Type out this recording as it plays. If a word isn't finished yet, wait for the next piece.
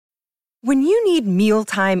When you need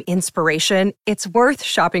mealtime inspiration, it's worth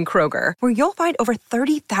shopping Kroger, where you'll find over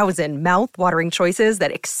 30,000 mouth-watering choices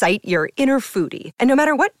that excite your inner foodie. And no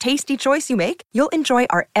matter what tasty choice you make, you'll enjoy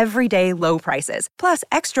our everyday low prices, plus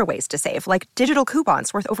extra ways to save, like digital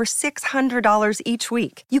coupons worth over $600 each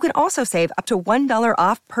week. You can also save up to $1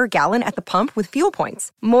 off per gallon at the pump with fuel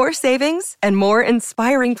points. More savings and more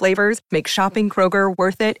inspiring flavors make shopping Kroger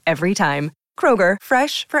worth it every time. Kroger,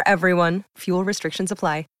 fresh for everyone. Fuel restrictions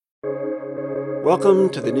apply. Welcome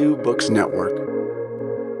to the New Books Network.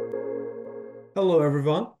 Hello,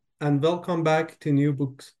 everyone, and welcome back to New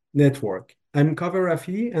Books Network. I'm Kaveh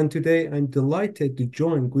Rafi, and today I'm delighted to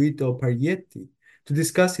join Guido Parietti to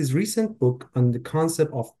discuss his recent book on the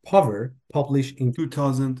concept of power, published in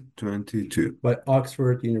 2022 by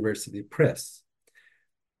Oxford University Press.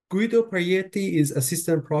 Guido Parietti is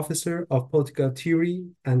Assistant Professor of Political Theory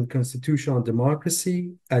and Constitutional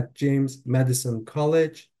Democracy at James Madison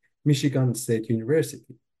College, Michigan State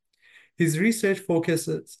University. His research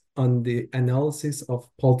focuses on the analysis of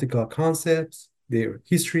political concepts, their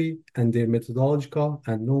history, and their methodological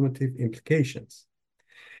and normative implications.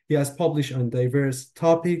 He has published on diverse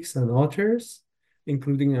topics and authors,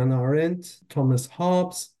 including Hannah Arendt, Thomas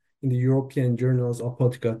Hobbes, in the European Journals of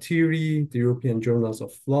Political Theory, the European Journals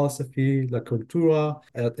of Philosophy, La Cultura,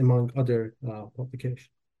 among other publications.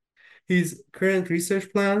 His current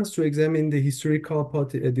research plans to examine the historical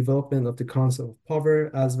development of the concept of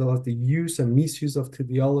power, as well as the use and misuse of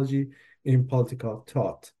teleology in political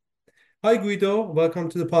thought. Hi, Guido. Welcome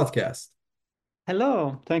to the podcast.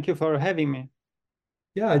 Hello. Thank you for having me.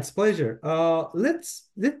 Yeah, it's a pleasure.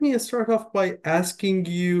 Let me start off by asking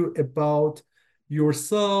you about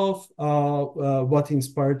yourself. What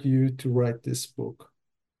inspired you to write this book?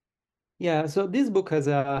 Yeah, so this book has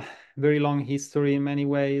a very long history in many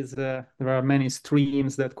ways. There are many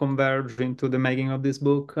streams that converge into the making of this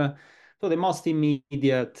book. So the most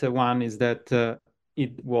immediate one is that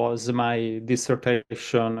it was my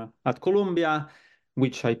dissertation at Columbia,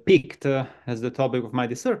 which I picked as the topic of my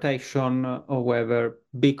dissertation. However,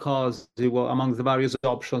 because it was among the various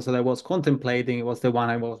options that I was contemplating, it was the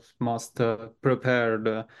one I was most prepared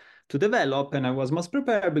to develop. And I was most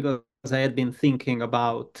prepared because I had been thinking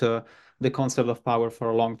about the concept of power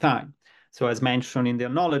for a long time. So as mentioned in the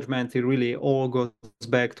acknowledgement, it really all goes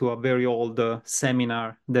back to a very old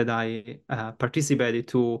seminar that I participated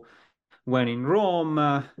to when in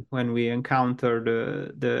Rome, when we encountered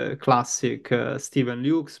the classic Stephen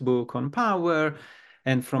Luke's book on power.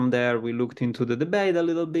 And from there, we looked into the debate a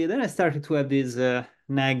little bit. And I started to have this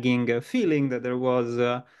nagging feeling that there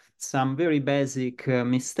was some very basic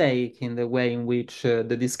mistake in the way in which the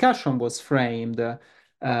discussion was framed.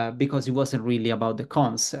 Because it wasn't really about the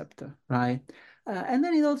concept, right? And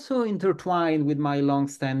then it also intertwined with my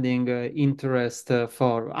long-standing interest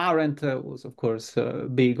for Arendt, was of course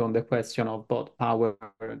big on the question of both power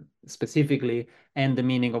specifically and the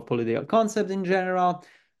meaning of political concepts in general.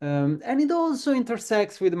 And it also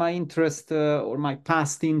intersects with my interest or my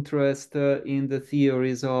past interest in the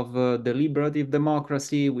theories of deliberative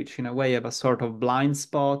democracy, which in a way have a sort of blind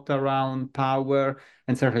spot around power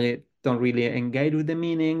and certainly don't really engage with the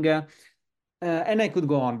meaning. And I could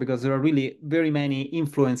go on because there are really very many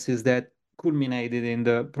influences that culminated in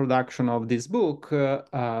the production of this book.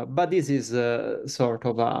 But this is sort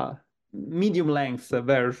of a medium-length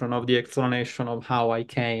version of the explanation of how I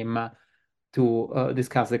came to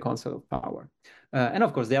discuss the concept of power. And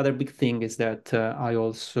of course, the other big thing is that I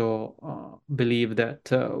also believe that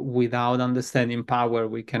without understanding power,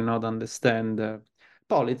 we cannot understand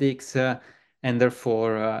politics. And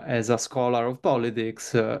therefore, as a scholar of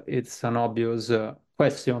politics, it's an obvious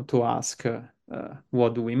question to ask,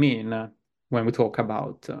 what do we mean when we talk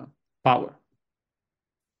about power?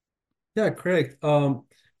 Yeah, correct.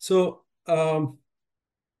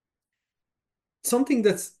 Something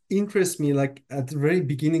that's interests me, like at the very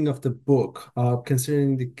beginning of the book,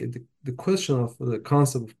 considering the question of the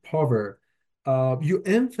concept of power, you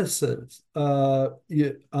emphasize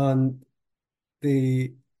on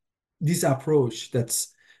this approach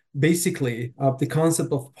that's basically the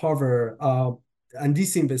concept of power and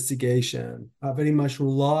this investigation very much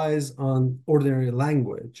relies on ordinary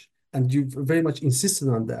language, and you very much insisted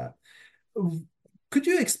on that. Could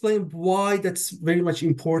you explain why that's very much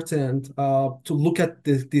important to look at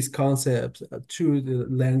these concepts through the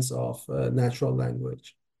lens of natural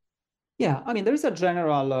language? Yeah, I mean, there is a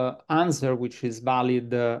general answer which is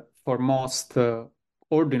valid for most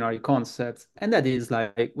ordinary concepts, and that is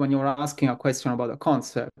like when you're asking a question about a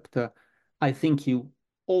concept, I think you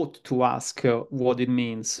ought to ask what it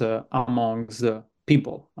means amongst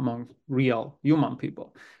people, among real human people.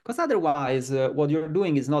 Because otherwise, what you're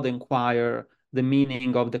doing is not inquire the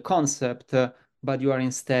meaning of the concept, but you are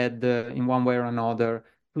instead, in one way or another,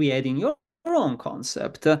 creating your own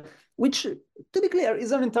concept, which, to be clear,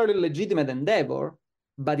 is an entirely legitimate endeavor,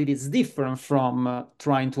 but it is different from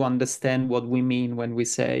trying to understand what we mean when we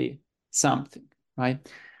say something, right?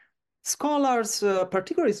 Scholars,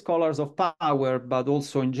 particularly scholars of power, but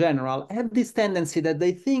also in general, have this tendency that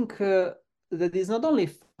they think that it's not only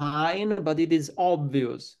fine, but it is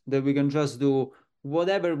obvious that we can just do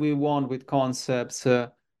whatever we want with concepts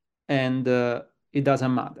and it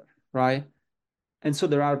doesn't matter, right? And so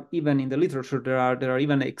there are, even in the literature, there are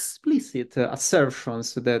even explicit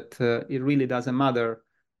assertions that it really doesn't matter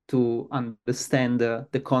to understand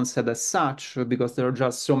the concept as such, because there are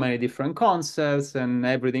just so many different concepts and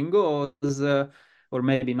everything goes, or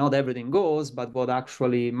maybe not everything goes, but what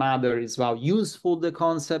actually matters is how useful the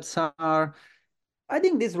concepts are. I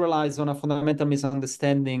think this relies on a fundamental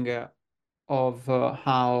misunderstanding of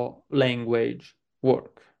how language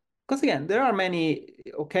works. Because again, there are many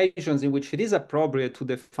occasions in which it is appropriate to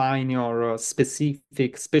define your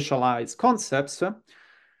specific, specialized concepts,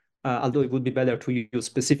 although it would be better to use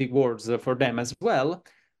specific words for them as well.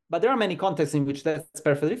 But there are many contexts in which that's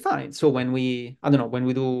perfectly fine. So when we, I don't know, when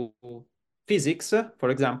we do physics, for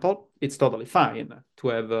example, it's totally fine to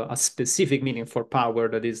have a specific meaning for power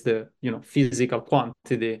that is the, physical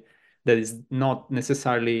quantity that is not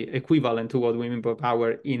necessarily equivalent to what we mean by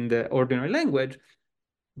power in the ordinary language,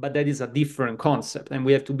 but that is a different concept. And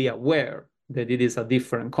we have to be aware that it is a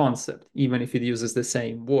different concept, even if it uses the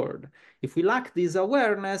same word. If we lack this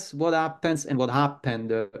awareness, what happens, and what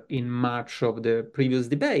happened in much of the previous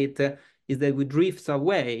debate, is that we drift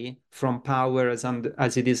away from power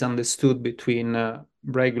as it is understood between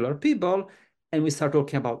regular people, and we start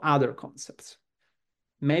talking about other concepts.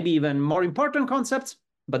 Maybe even more important concepts,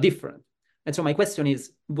 but different. And so my question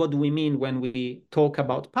is, what do we mean when we talk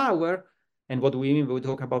about power? And what do we mean when we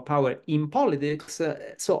talk about power in politics?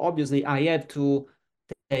 So obviously I have to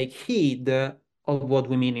take heed of what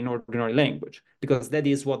we mean in ordinary language, because that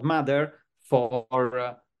is what matters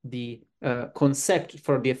for the concept,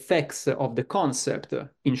 for the effects of the concept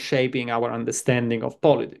in shaping our understanding of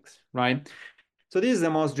politics, right? So this is the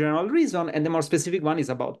most general reason, and the more specific one is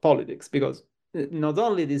about politics, because not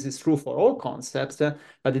only this is true for all concepts,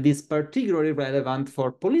 but it is particularly relevant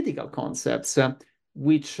for political concepts,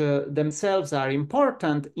 which themselves are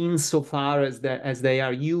important insofar as they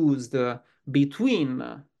are used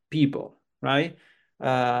between people, right?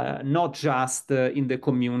 Not just in the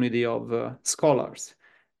community of scholars.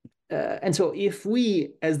 And so if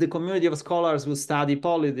we, as the community of scholars who study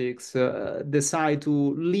politics, decide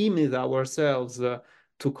to limit ourselves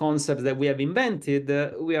to concepts that we have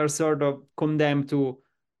invented, we are sort of condemned to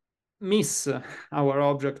miss our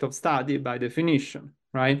object of study by definition,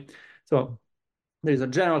 right? So there is a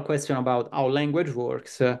general question about how language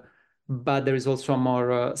works, but there is also a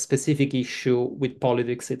more specific issue with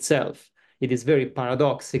politics itself. It is very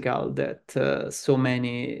paradoxical that so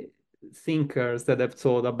many thinkers that have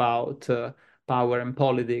thought about power and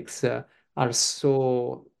politics are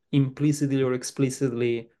so implicitly or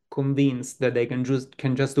explicitly convinced that they can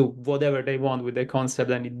just do whatever they want with the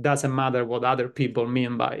concept, and it doesn't matter what other people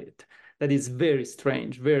mean by it. That is very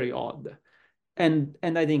strange, very odd. And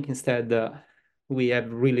I think instead we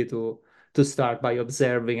have really to start by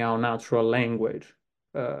observing how natural language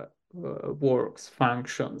works,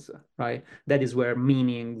 functions, right? That is where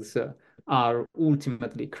meanings are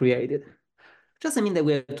ultimately created. Doesn't mean that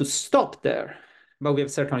we have to stop there, but we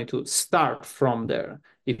have certainly to start from there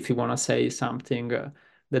if you want to say something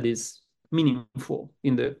that is meaningful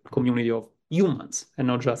in the community of humans and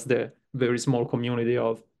not just the very small community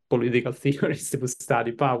of political theorists who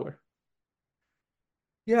study power.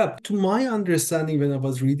 Yeah, to my understanding, when I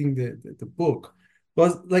was reading the book,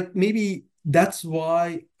 was like maybe that's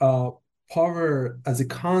why power as a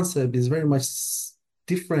concept is very much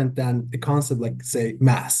different than a concept like, say,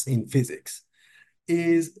 mass in physics.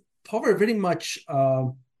 Is power very much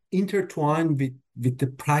intertwined with the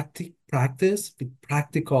practice, with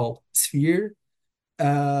practical sphere,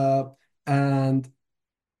 uh, and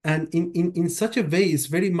in such a way is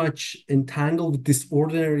very much entangled with this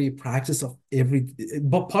ordinary practice of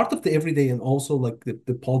but part of the everyday and also like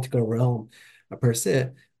the political realm per se.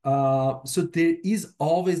 So there is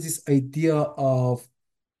always this idea of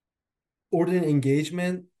ordinary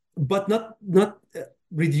engagement, but not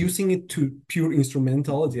reducing it to pure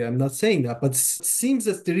instrumentality. I'm not saying that, but it seems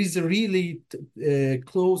that there is a really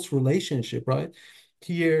close relationship, right,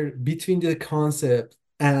 here between the concept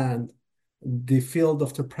and the field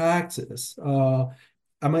of the practice.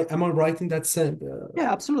 Am I right in that sense?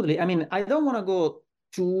 Yeah, absolutely. I mean, I don't want to go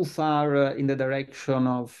too far in the direction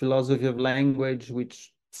of philosophy of language,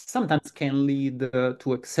 which sometimes can lead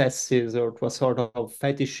to excesses or to a sort of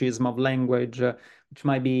fetishism of language, which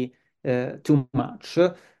might be too much.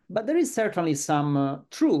 But there is certainly some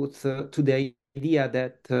truth to the idea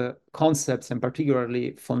that concepts, and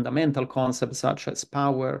particularly fundamental concepts such as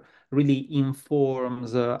power, really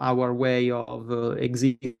informs our way of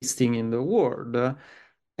existing in the world.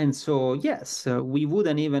 And so, yes, we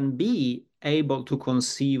wouldn't even be able to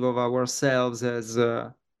conceive of ourselves as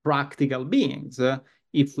practical beings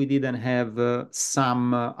if we didn't have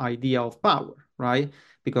some idea of power, right?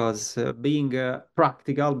 Because being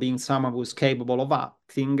practical, being someone who's capable of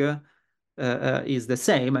acting, is the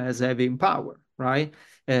same as having power, right?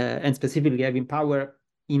 And specifically having power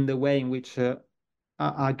in the way in which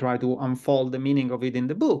I try to unfold the meaning of it in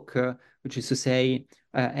the book, which is to say,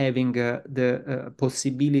 having the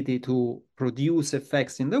possibility to produce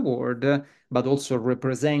effects in the world, but also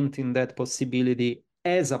representing that possibility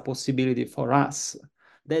as a possibility for us.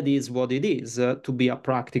 That is what it is to be a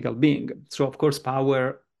practical being. So, of course,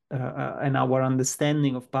 power and our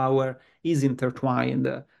understanding of power is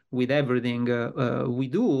intertwined with everything we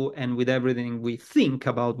do and with everything we think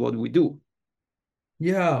about what we do.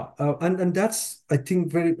 Yeah, and that's, I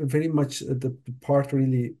think, very much the part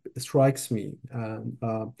really strikes me.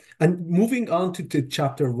 And moving on to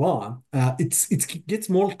chapter one, it gets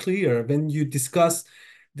more clear when you discuss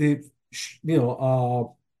the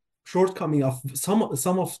shortcoming of some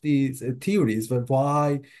of these theories, but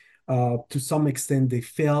why to some extent they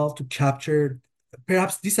fail to capture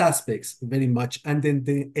perhaps these aspects very much, and then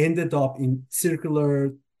they ended up in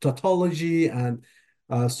circular tautology and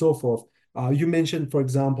so forth. You mentioned, for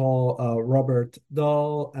example, Robert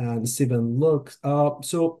Dahl and Stephen Lux.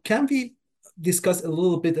 So can we discuss a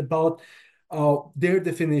little bit about their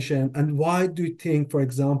definition, and why do you think, for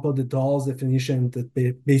example, the Dahl's definition that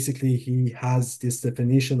basically he has this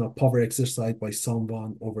definition of power exercised by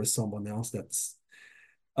someone over someone else that's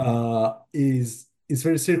is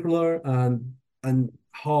very circular, and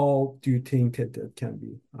how do you think that can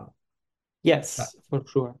be? Yes, for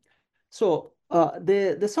sure. So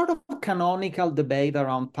the sort of canonical debate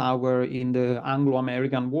around power in the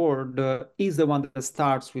Anglo-American world is the one that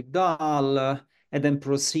starts with Dahl and then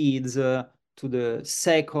proceeds to the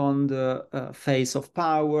second phase of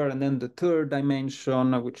power, and then the third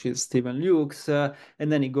dimension, which is Stephen Lukes,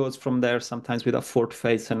 and then it goes from there, sometimes with a fourth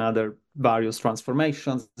phase and other various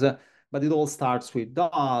transformations. But it all starts with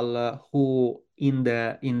Dahl, who in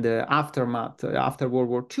the aftermath after World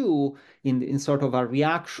War II, in sort of a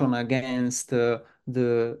reaction against the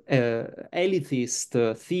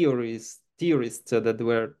elitist theorists that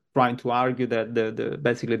were trying to argue that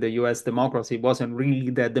basically the US democracy wasn't really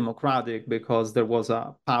that democratic because there was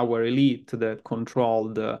a power elite that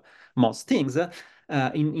controlled most things.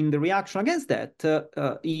 In the reaction against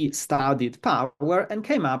that, he studied power and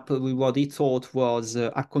came up with what he thought was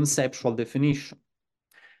a conceptual definition,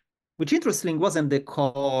 which interestingly wasn't the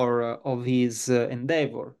core of his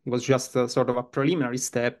endeavor. It was just a sort of a preliminary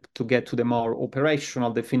step to get to the more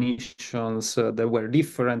operational definitions that were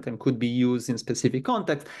different and could be used in specific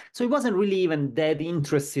contexts. So he wasn't really even that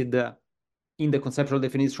interested in the conceptual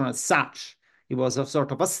definition as such. It was a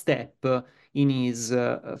sort of a step in his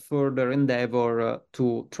further endeavor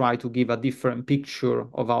to try to give a different picture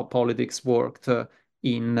of how politics worked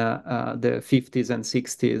in the 50s and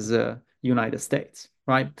 60s United States,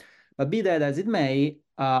 right? But be that as it may,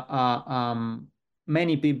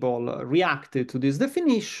 many people reacted to this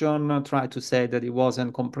definition, tried to say that it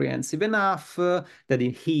wasn't comprehensive enough, that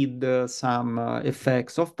it hid some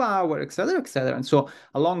effects of power, etc., etc. And so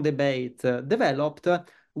a long debate developed,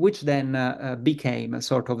 which then became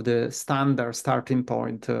sort of the standard starting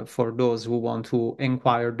point for those who want to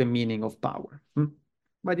inquire the meaning of power.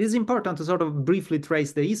 But it is important to sort of briefly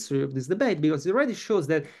trace the history of this debate, because it already shows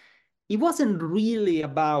that it wasn't really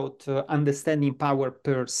about understanding power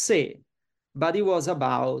per se, but it was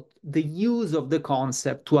about the use of the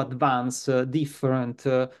concept to advance different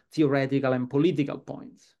theoretical and political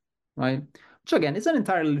points, right? Which again is an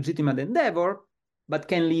entirely legitimate endeavor, but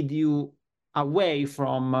can lead you away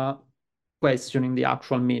from questioning the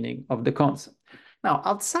actual meaning of the concept. Now,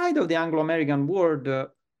 outside of the Anglo-American world,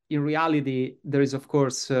 in reality, there is, of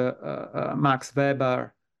course, Max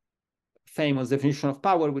Weber famous definition of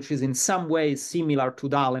power, which is in some ways similar to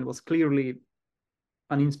Dahl and was clearly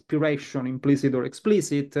an inspiration, implicit or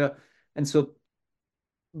explicit. And so,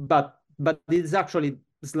 but it is actually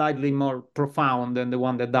slightly more profound than the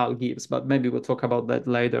one that Dahl gives. But maybe we'll talk about that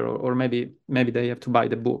later, or maybe they have to buy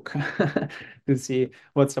the book to see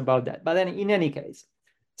what's about that. But then, in any case,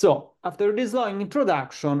 So after this long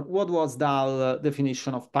introduction, what was Dahl's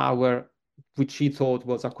definition of power, which he thought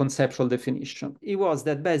was a conceptual definition? It was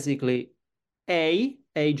that basically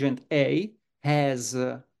agent A, has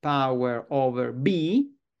power over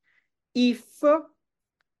B if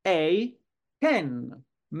A can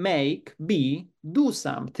make B do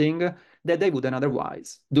something that they wouldn't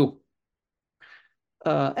otherwise do.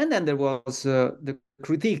 And then there was the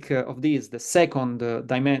critique of this, the second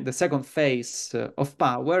phase of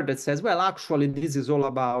power that says, well, actually, this is all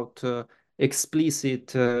about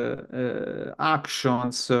explicit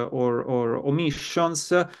actions or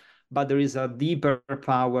omissions, but there is a deeper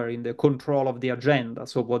power in the control of the agenda.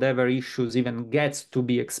 So whatever issues even gets to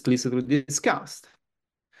be explicitly discussed.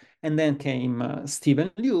 And then came Stephen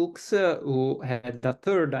Lukes, who had the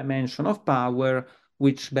third dimension of power,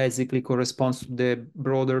 which basically corresponds to the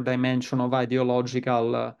broader dimension of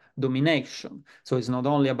ideological domination. So it's not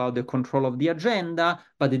only about the control of the agenda,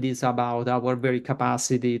 but it is about our very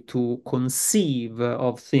capacity to conceive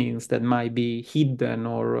of things that might be hidden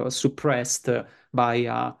or suppressed by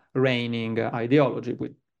a reigning ideology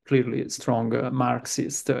with clearly strong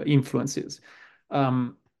Marxist influences.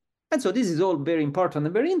 And so this is all very important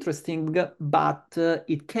and very interesting, but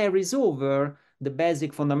it carries over the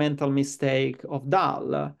basic fundamental mistake of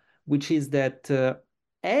Dahl, which is that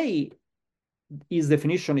A, his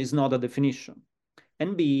definition is not a definition,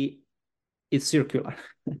 and B, it's circular.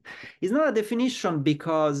 It's not a definition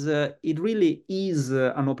because it really is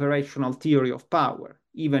an operational theory of power,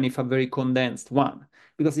 even if a very condensed one,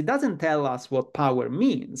 because it doesn't tell us what power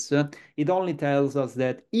means. It only tells us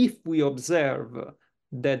that if we observe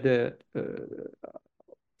that the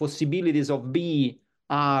possibilities of B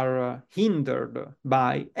are hindered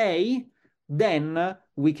by A, then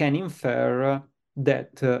we can infer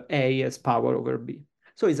that A has power over B.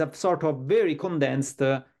 So it's a sort of very condensed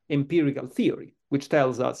empirical theory, which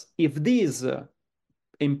tells us if these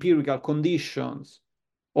empirical conditions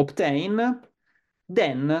obtain,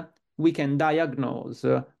 then we can diagnose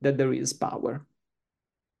that there is power.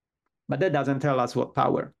 But that doesn't tell us what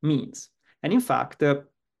power means. And in fact, it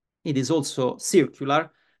is also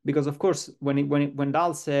circular because, of course, when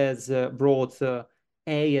Dahl says brought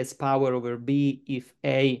A has power over B if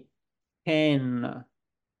A can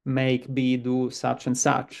make B do such and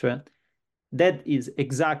such, that is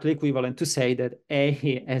exactly equivalent to say that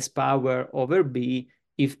A has power over B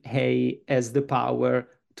if A has the power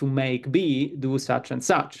to make B do such and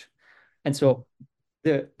such. And so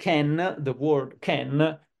the word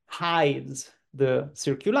can hides the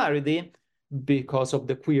circularity because of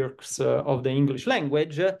the quirks of the English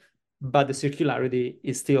language, but the circularity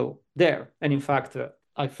is still there. And in fact,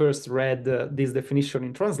 I first read this definition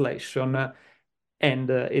in translation, and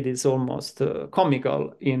it is almost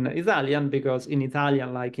comical in Italian, because in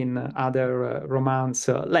Italian, like in other Romance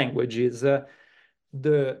languages,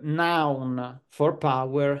 the noun for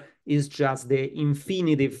power is just the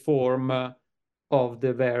infinitive form of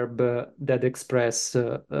the verb that express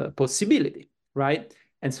possibility, right?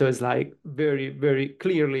 And so it's like very, very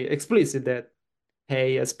clearly explicit that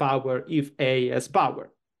A has power if A has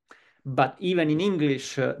power. But even in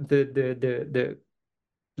English, the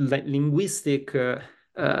linguistic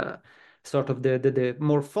sort of the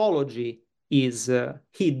morphology is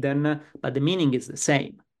hidden, but the meaning is the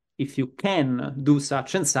same. If you can do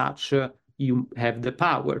such and such, you have the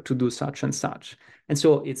power to do such and such. And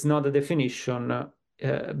so it's not a definition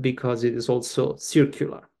because it is also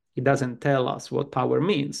circular. It doesn't tell us what power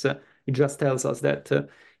means. It just tells us that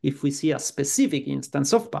if we see a specific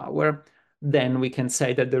instance of power, then we can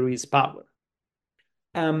say that there is power.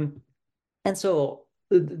 And so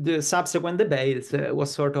the subsequent debate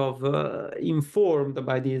was sort of informed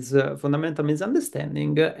by this fundamental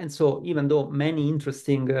misunderstanding. And so even though many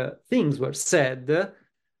interesting things were said,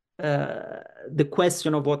 the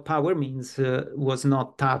question of what power means was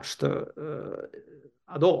not touched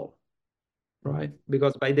at all, right?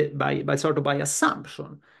 Because by sort of by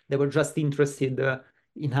assumption, they were just interested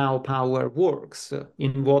in how power works,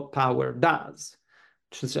 in what power does,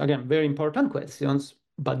 which is, again, very important questions,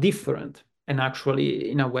 but different, and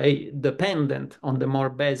actually, in a way, dependent on the more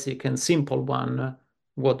basic and simple one.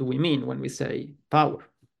 What do we mean when we say power?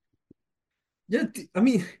 Yeah, I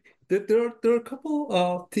mean, there are a couple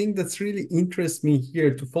of things that's really interest me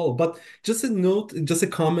here to follow. But just a note, just a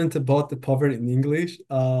comment about the power in English,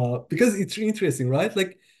 because it's interesting, right?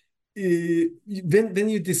 Like when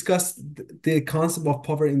you discuss the concept of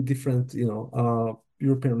power in different,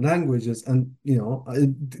 European languages, and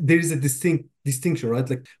there is a distinction, right?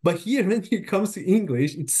 Like, but here when it comes to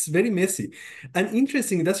English, it's very messy and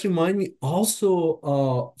interesting. That's remind me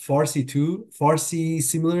also Farsi too. Farsi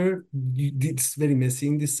similar. It's very messy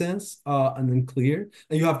in this sense, and unclear.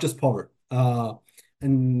 And you have just power,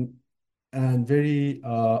 and very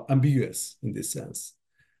ambiguous in this sense.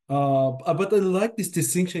 But I like this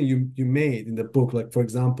distinction you made in the book. Like, for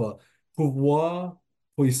example, pouvoir,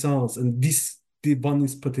 puissance, and this the one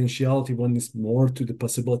is potentiality, one is more to the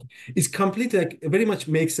possibility. It's completely like it very much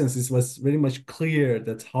makes sense. It was very much clear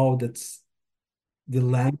that how that's the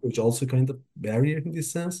language also kind of barrier in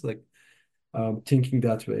this sense, like thinking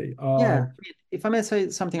that way. Yeah, if I may say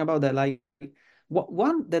something about that, like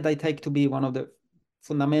one that I take to be one of the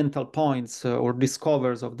fundamental points or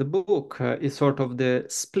discovers of the book is sort of the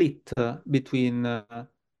split between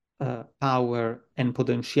power and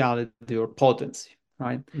potentiality or potency,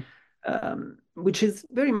 right? Which is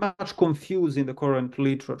very much confused in the current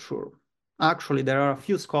literature. Actually, there are a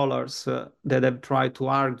few scholars that have tried to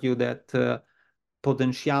argue that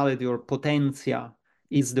potentiality or potentia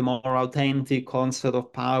is the more authentic concept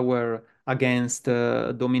of power against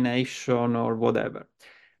domination or whatever.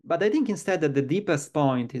 But I think instead that the deepest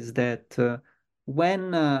point is that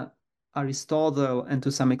when Aristotle and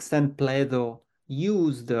to some extent Plato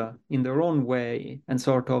used in their own way and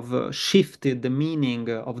sort of shifted the meaning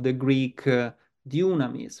of the Greek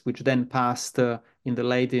dunamis, which then passed in the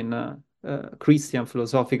Latin Christian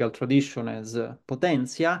philosophical tradition as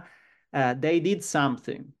potentia, they did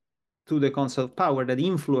something to the concept of power that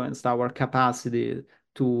influenced our capacity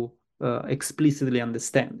to explicitly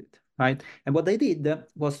understand it, right? And what they did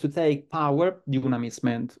was to take power, dunamis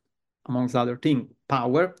meant, amongst other things,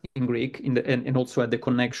 power in Greek, and also had the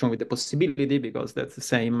connection with the possibility, because that's the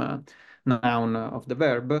same noun of the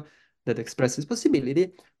verb that expresses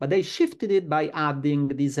possibility, but they shifted it by adding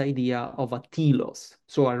this idea of a telos.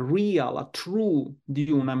 So a true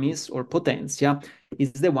dunamis or potentia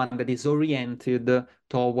is the one that is oriented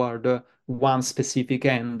toward one specific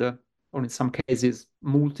end, or in some cases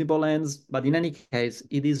multiple ends, but in any case,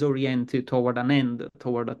 it is oriented toward an end,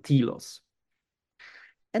 toward a telos.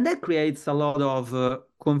 And that creates a lot of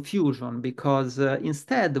confusion because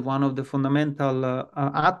instead, one of the fundamental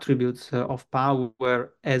attributes of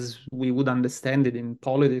power, as we would understand it in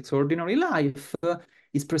politics, ordinary life,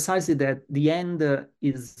 is precisely that the end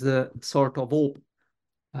is sort of open.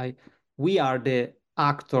 Right? We are the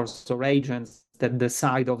actors or agents that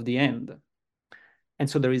decide of the end. And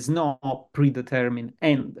so there is no predetermined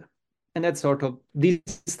end. And that sort of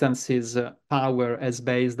distances power as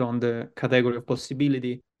based on the category of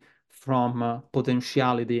possibility from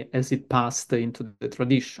potentiality as it passed into the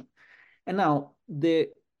tradition. And now the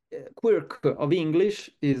quirk of English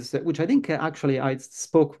is, which I think actually I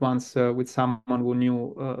spoke once with someone who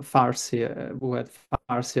knew Farsi, who had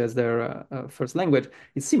Farsi as their first language.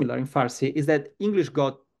 It's similar in Farsi, is that English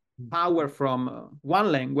got power from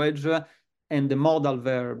one language and the modal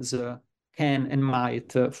verbs can and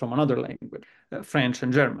might from another language, French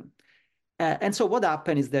and German. And so what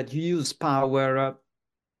happened is that you use power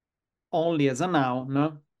only as a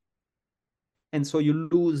noun, and so you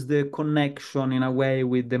lose the connection in a way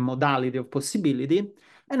with the modality of possibility,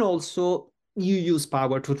 and also you use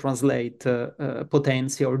power to translate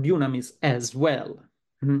potentia or dunamis as well,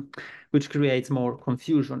 which creates more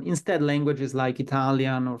confusion. Instead, languages like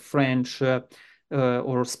Italian or French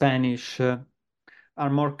or Spanish are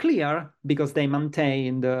more clear because they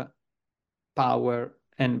maintain the power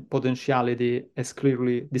and potentiality as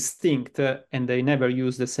clearly distinct, and they never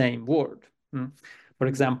use the same word. For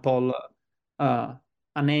example,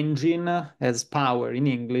 an engine has power in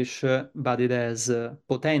English, but it has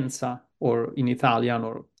potenza, or in Italian,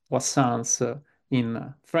 or puissance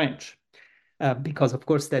in French. Because, of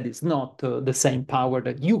course, that is not the same power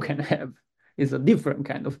that you can have. Is a different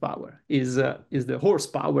kind of power. Is the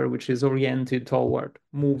horsepower, which is oriented toward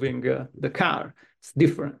moving the car. It's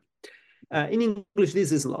different. In English,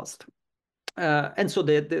 this is lost. And so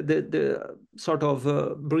the sort of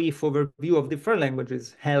brief overview of different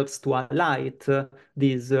languages helps to highlight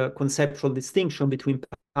this conceptual distinction between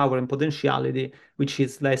power and potentiality, which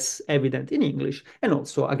is less evident in English, and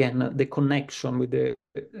also, again, the connection with the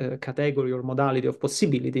category or modality of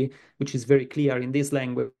possibility, which is very clear in these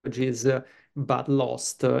languages, but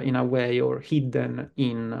lost in a way or hidden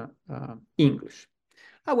in English.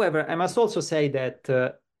 However, I must also say that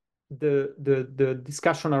the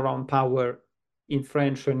discussion around power in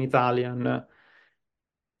French and Italian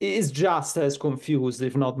is just as confused,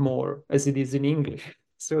 if not more, as it is in English.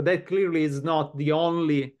 So that clearly is not the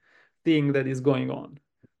only thing that is going on,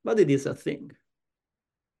 but it is a thing.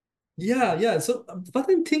 Yeah. So, but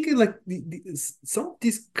I'm thinking like some of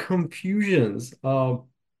these confusions,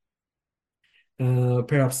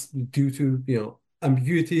 perhaps due to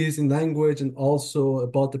ambiguities in language and also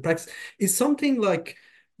about the practice, is something like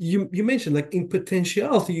you mentioned, like in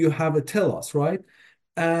potentiality you have a telos, right?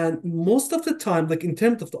 And most of the time, like in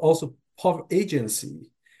terms of the also power agency,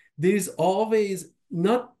 there is always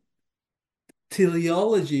not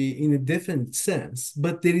teleology in a different sense,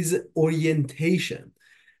 but there is orientation,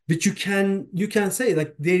 which you can say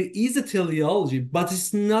like there is a teleology, but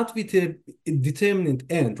it's not with a determinate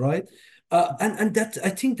end, right? And that I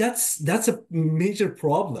think that's a major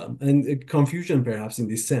problem and a confusion perhaps in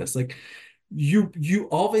this sense. Like you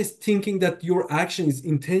always thinking that your action is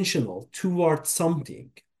intentional towards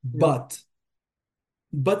something, Yeah.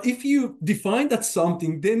 but if you define that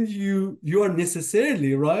something, then you are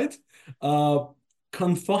necessarily right, uh,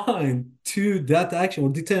 confined to that action or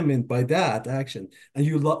determined by that action, and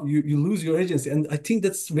you lose your agency. And I think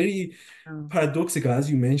that's very paradoxical, as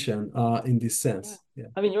you mentioned, in this Yeah. sense. Yeah.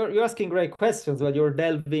 I mean, you're asking great questions, but you're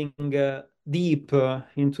delving deep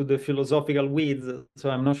into the philosophical weeds. So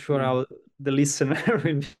I'm not sure Mm. how the listener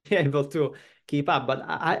will be able to keep up. But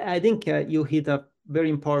I think you hit a very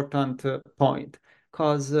important point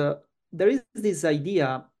because there is this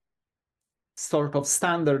idea, sort of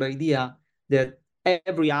standard idea, that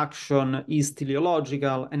every action is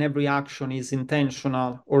teleological and every action is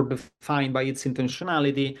intentional or defined by its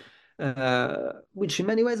intentionality, which in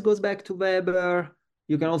many ways goes back to Weber.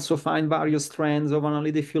 You can also find various trends of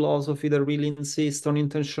analytic philosophy that really insist on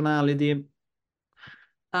intentionality.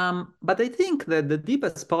 But I think that the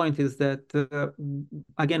deepest point is that,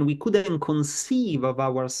 again, we couldn't conceive of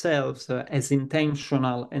ourselves as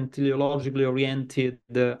intentional and teleologically oriented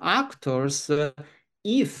actors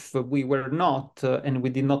if we were not and we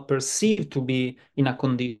did not perceive to be in a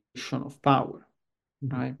condition of power,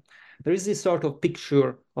 Mhm. right? There is this sort of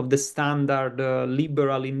picture of the standard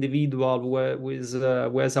liberal individual who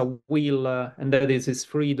has a will and that is his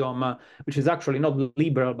freedom, which is actually not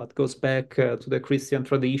liberal, but goes back to the Christian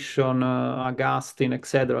tradition, Augustine,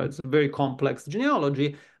 etc. It's a very complex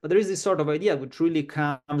genealogy, but there is this sort of idea which really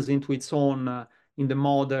comes into its own in the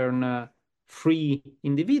modern free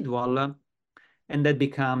individual, and that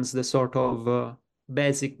becomes the sort of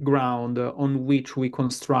basic ground on which we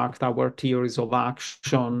construct our theories of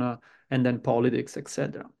action and then politics,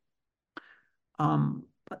 etc.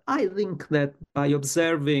 But I think that by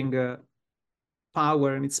observing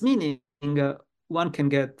power and its meaning, one can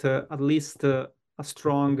get at least a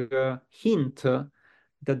strong hint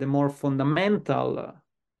that the more fundamental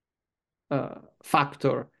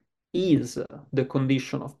factor is the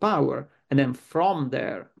condition of power. And then from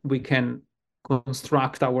there, we can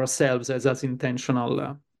construct ourselves as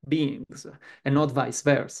intentional beings and not vice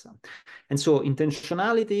versa. And so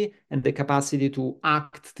intentionality and the capacity to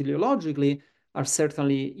act teleologically are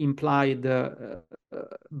certainly implied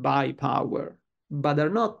by power, but are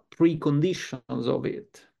not preconditions of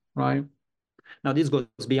it, right? Now, this goes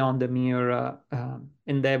beyond the mere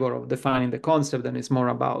endeavor of defining the concept and is more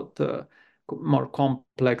about more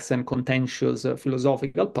complex and contentious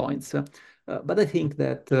philosophical points. But I think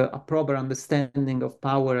that a proper understanding of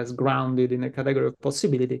power as grounded in a category of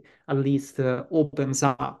possibility at least opens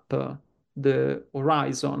up the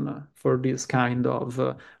horizon for this kind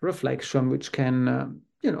of reflection, which can,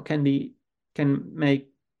 can make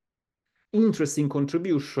interesting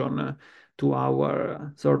contribution to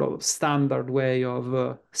our sort of standard way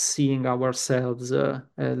of seeing ourselves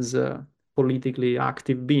as politically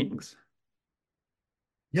active beings.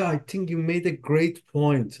 Yeah, I think you made a great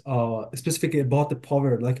point, specifically about the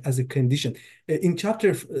power, like as a condition. In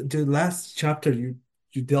the last chapter, you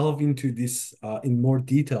delve into this in more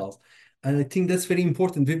details, and I think that's very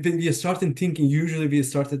important. When we started thinking, usually we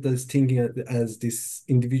started as thinking as these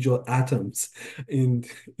individual atoms in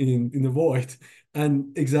in the void,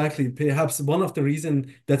 and exactly, perhaps one of the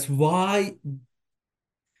reason that's why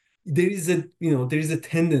there is a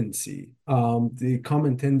tendency, the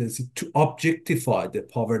common tendency to objectify the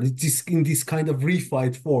poverty in this kind of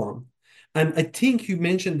reified form. And I think you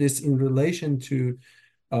mentioned this in relation to,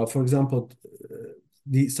 for example,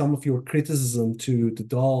 the some of your criticism to the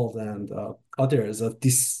doll and others of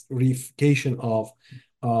this reification of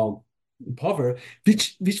uh, power,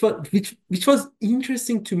 which was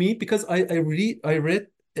interesting to me because I read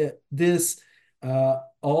this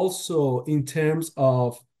also in terms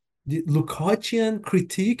of the Lukácsian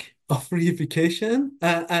critique of reification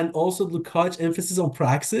and also Lukács emphasis on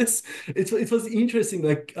praxis. It was interesting,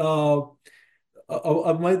 like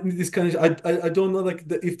I might need this kind of I don't know like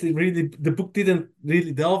if the book didn't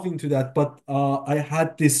really delve into that, but I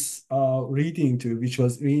had this reading too, which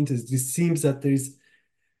was really interesting. It seems that there is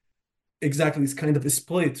exactly this kind of a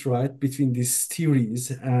split, right, between these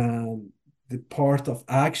theories and the part of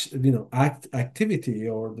action, activity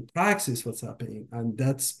or the praxis, what's happening, and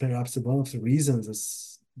that's perhaps one of the reasons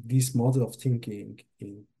as this model of thinking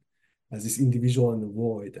in as this individual and the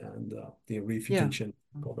void and the Yeah. reification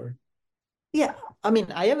cover. Yeah, I mean,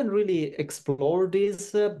 I haven't really explored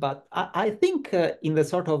this, but I think in the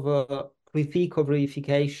sort of critique of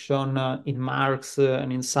reification in Marx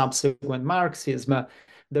and in subsequent Marxism,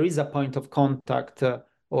 there is a point of contact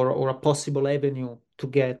or a possible avenue to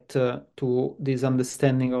get to this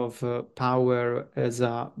understanding of power as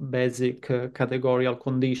a basic categorical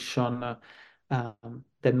condition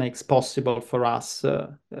that makes possible for us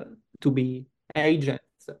to be agents.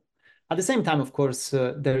 At the same time, of course,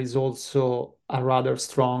 there is also a rather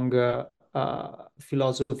strong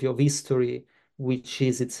philosophy of history, which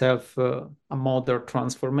is itself a modern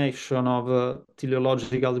transformation of a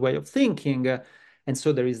teleological way of thinking. And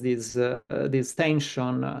so there is this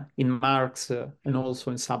tension in Marx and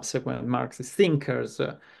also in subsequent Marxist thinkers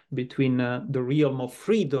between the realm of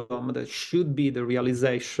freedom that should be the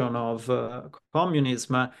realization of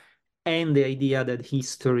communism and the idea that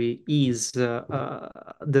history is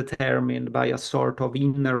determined by a sort of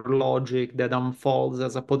inner logic that unfolds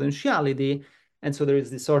as a potentiality. And so there is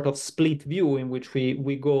this sort of split view in which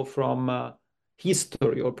we go from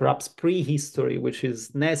history or perhaps prehistory, which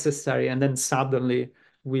is necessary, and then suddenly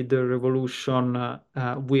with the revolution,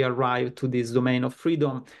 we arrive to this domain of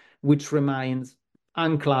freedom, which remains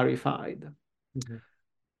unclarified. Mm-hmm.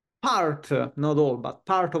 Part, not all, but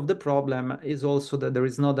part of the problem is also that there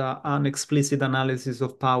is not an explicit analysis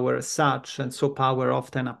of power as such, and so power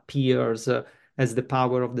often appears as the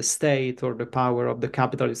power of the state or the power of the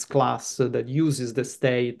capitalist class that uses the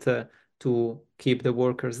state to keep the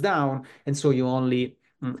workers down, and so you only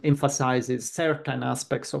emphasizes certain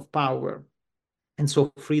aspects of power, and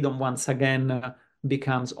so freedom once again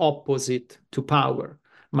becomes opposite to power,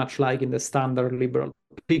 much like in the standard liberal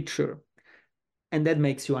picture. And that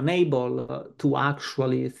makes you unable to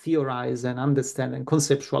actually theorize and understand and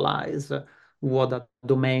conceptualize what a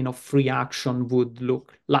domain of free action would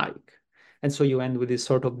look like. And so you end with these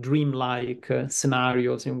sort of dreamlike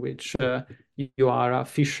scenarios in which you are a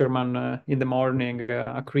fisherman in the morning,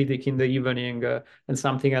 a critic in the evening, and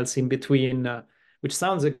something else in between, which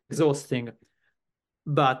sounds exhausting,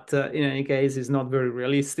 but in any case is not very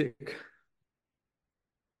realistic.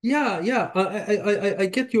 Yeah. I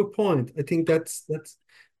get your point. I think that's.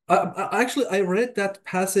 Actually, I read that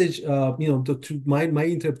passage. To my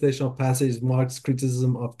interpretation of passage, Marx's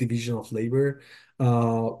criticism of division of labor,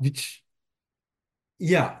 which,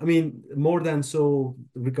 yeah, I mean, more than so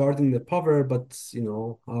regarding the power, but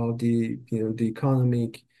how the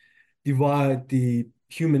economic divide the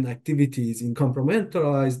human activities and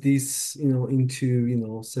compartmentalize this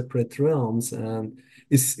into separate realms, and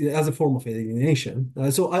it's as a form of alienation.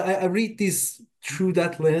 So I read this through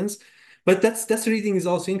that lens, but that's reading is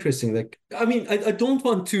also interesting. Like, I mean, I don't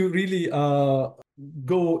want to really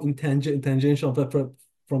go in tangential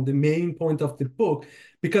from the main point of the book,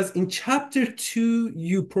 because in chapter 2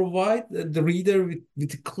 you provide the reader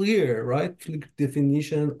with a clear, right,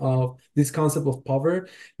 definition of this concept of power.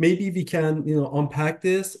 Maybe we can unpack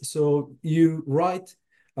this. So you write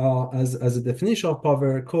as a definition of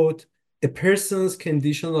power, quote, a person's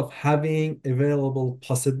condition of having available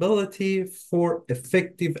possibility for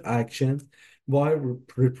effective action while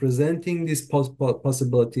representing these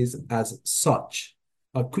possibilities as such.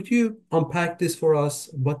 Could you unpack this for us?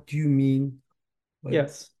 What do you mean by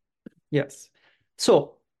Yes.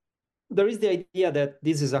 So there is the idea that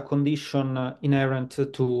this is a condition inherent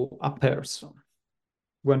to a person.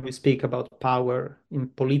 When we speak about power in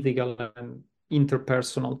political and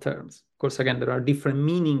interpersonal terms, of course, again, there are different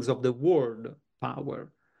meanings of the word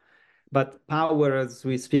power, but power, as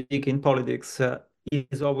we speak in politics,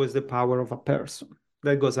 is always the power of a person.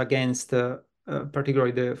 That goes against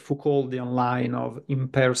particularly the Foucauldian line of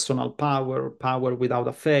impersonal power, power without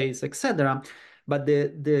a face, etc. But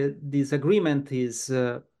the disagreement is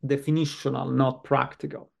definitional, not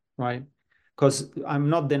practical, right? Because I'm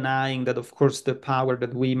not denying that, of course, the power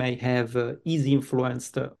that we may have is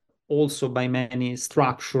influenced also by many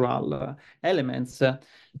structural elements.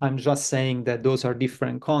 I'm just saying that those are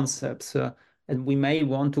different concepts, and we may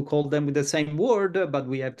want to call them with the same word, but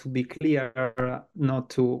we have to be clear not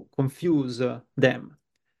to confuse them.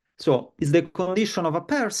 So it's the condition of a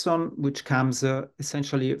person, which comes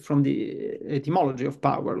essentially from the etymology of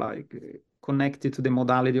power, like connected to the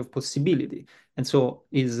modality of possibility. And so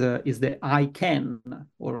is the I can,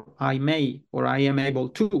 or I may, or I am able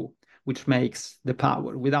to, which makes the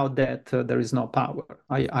power. Without that, there is no power.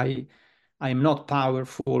 I am not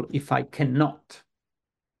powerful if I cannot,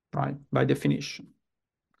 right? By definition.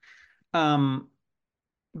 But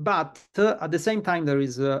at the same time, there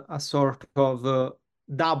is a sort of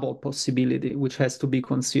double possibility which has to be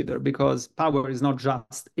considered, because power is not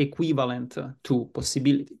just equivalent to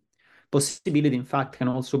possibility. Possibility, in fact, can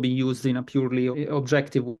also be used in a purely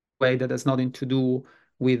objective way that has nothing to do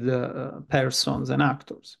with persons and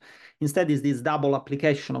actors. Instead, is this double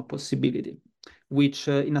application of possibility, which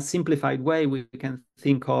in a simplified way we can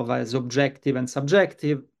think of as objective and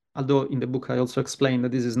subjective, although in the book I also explain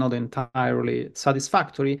that this is not entirely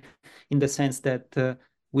satisfactory, in the sense that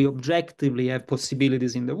we objectively have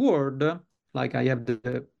possibilities in the world, like I have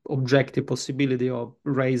the objective possibility of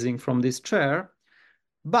raising from this chair,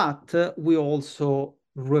 but we also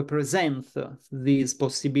represent these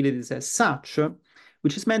possibilities as such,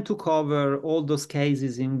 which is meant to cover all those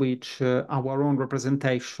cases in which our own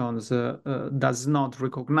representations does not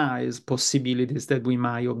recognize possibilities that we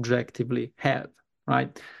might objectively have,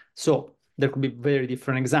 right? So there could be very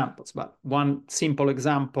different examples, but one simple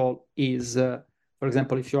example is, for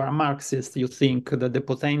example, if you are a Marxist, you think that the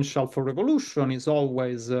potential for revolution is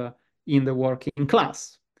always in the working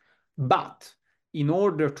class. But in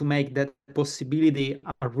order to make that possibility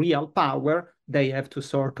a real power, they have to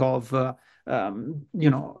sort of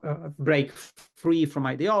break free from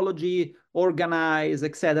ideology, organize,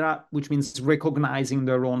 etc., which means recognizing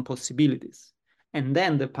their own possibilities. And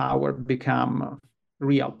then the power become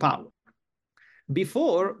real power.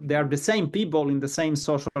 Before, they are the same people in the same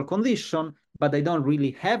social condition, but they don't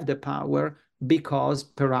really have the power because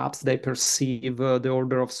perhaps they perceive the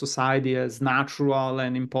order of society as natural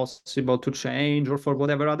and impossible to change, or for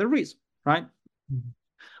whatever other reason, right? Mm-hmm.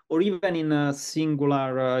 Or even in a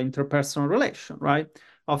singular interpersonal relation, right?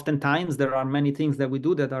 Oftentimes there are many things that we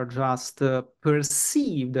do that are just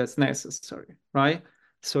perceived as necessary, right?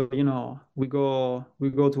 So, we go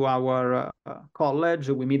to our college,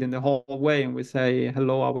 we meet in the hallway and we say,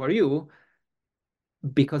 hello, how are you?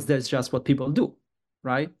 Because that's just what people do,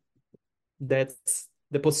 right? That's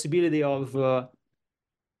the possibility of,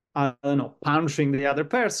 I don't know, punching the other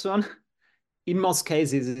person. In most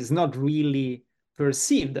cases, is not really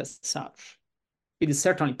perceived as such. It is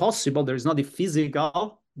certainly possible. There is nothing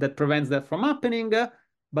physical that prevents that from happening,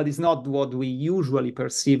 but it's not what we usually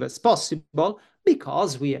perceive as possible,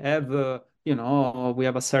 because we have, we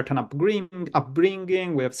have a certain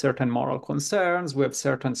upbringing, we have certain moral concerns, we have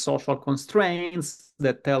certain social constraints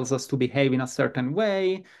that tells us to behave in a certain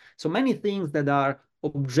way. So many things that are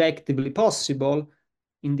objectively possible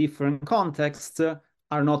in different contexts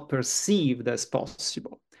are not perceived as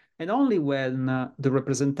possible. And only when the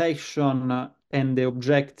representation and the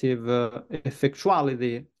objective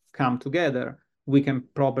effectuality come together, we can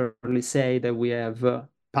properly say that we have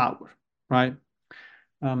power, right?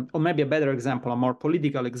 Or maybe a better example, a more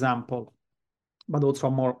political example, but also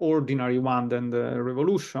a more ordinary one than the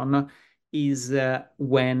revolution, is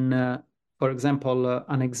when, for example,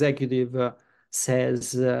 an executive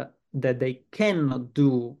says that they cannot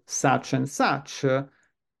do such and such,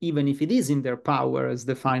 even if it is in their power as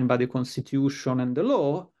defined by the Constitution and the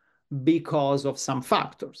law, because of some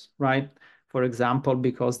factors, right? For example,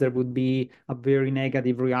 because there would be a very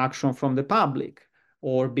negative reaction from the public,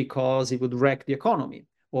 or because it would wreck the economy,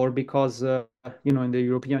 or because, in the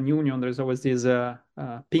European Union, there's always this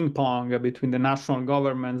ping pong between the national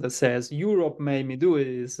government that says, Europe made me do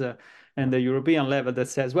this, and the European level that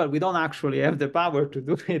says, well, we don't actually have the power to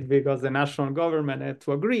do it because the national government had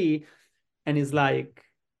to agree. And it's like,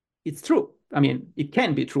 it's true. I mean, it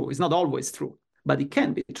can be true. It's not always true, but it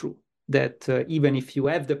can be true that even if you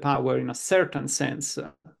have the power in a certain sense,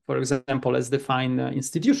 for example, as defined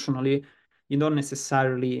institutionally, you don't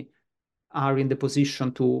necessarily are in the position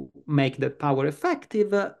to make that power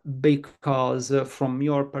effective, because from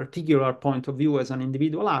your particular point of view as an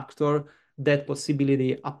individual actor, that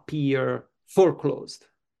possibility appear foreclosed,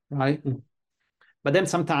 right? Mm. But then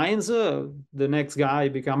sometimes the next guy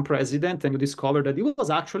become president and you discover that it was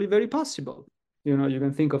actually very possible. You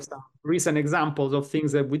can think of some recent examples of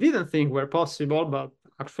things that we didn't think were possible, but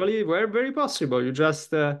actually were very possible. You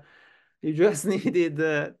just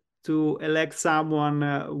needed to elect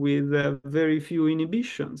someone with very few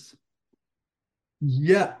inhibitions.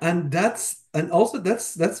 Yeah, and also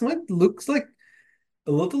that's what looks like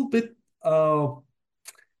a little bit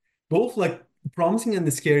both like promising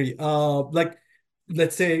and scary. Like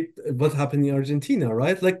let's say what happened in Argentina,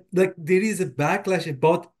 right? Like there is a backlash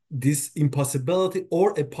about this impossibility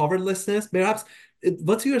or a powerlessness, perhaps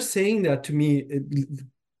what you're saying that to me,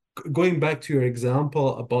 going back to your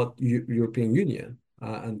example about European Union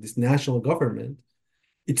and this national government,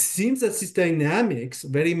 it seems that these dynamics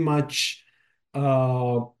very much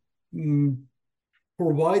uh, mm,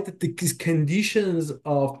 provide these conditions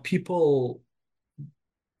of people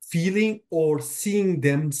feeling or seeing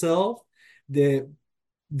themselves the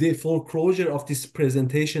the foreclosure of this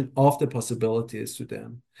presentation of the possibilities to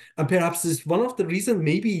them. And perhaps this one of the reasons,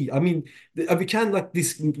 maybe, I mean, we can't like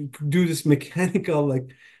this do this mechanical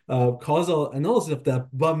like causal analysis of that,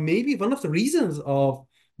 but maybe one of the reasons of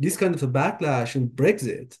this kind of a backlash in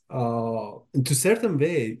Brexit, to certain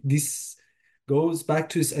way, this goes back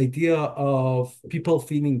to this idea of people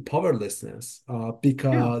feeling powerlessness, Yeah.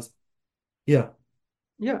 because, yeah.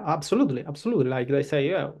 Yeah, absolutely, absolutely. Like they say,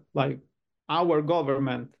 yeah, like our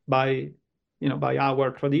government by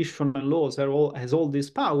our tradition and laws has all these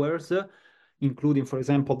powers, including, for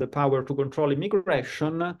example, the power to control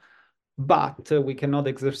immigration, but we cannot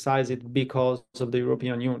exercise it because of the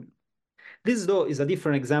European Union. This, though, is a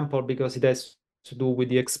different example because it has to do with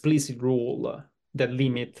the explicit rule that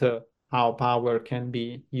limit how power can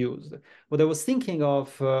be used. What I was thinking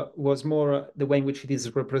of was more the way in which it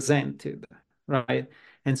is represented, right?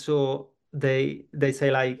 And so they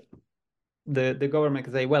say like the government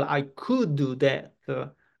can say, well, I could do that,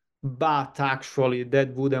 but actually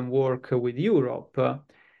that wouldn't work with Europe.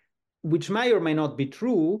 Which may or may not be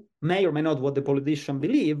true, may or may not what the politician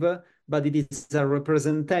believe, but it is a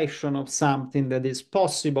representation of something that is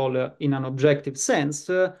possible in an objective sense,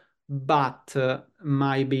 but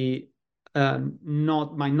might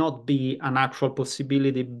not be an actual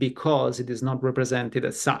possibility because it is not represented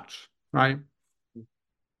as such, right?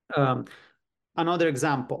 Um, Another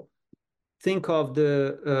example, think of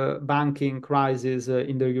the banking crisis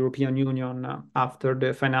in the European Union after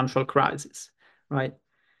the financial crisis, right?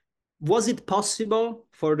 Was it possible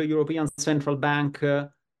for the European Central Bank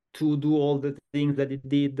to do all the things that it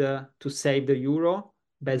did to save the euro,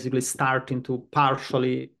 basically starting to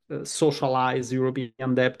partially socialize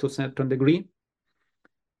European debt to a certain degree?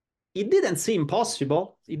 It didn't seem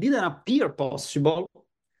possible. It didn't appear possible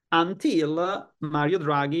until Mario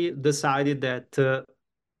Draghi decided that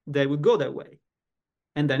they would go that way.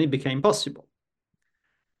 And then it became possible.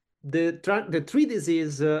 The treaties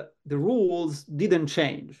is the rules didn't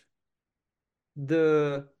change.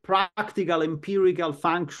 The practical empirical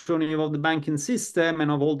functioning of the banking system and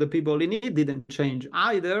of all the people in it didn't change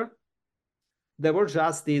either. There was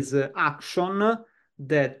just this action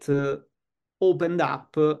that opened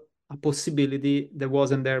up a possibility that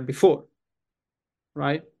wasn't there before,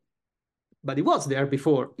 right? But it was there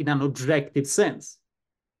before in an objective sense,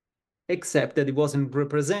 except that it wasn't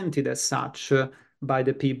represented as such by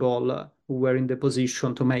the people who were in the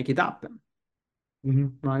position to make it happen,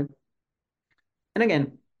 right? And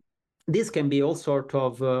again, this can be all sort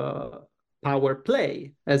of power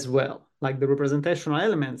play as well. Like the representational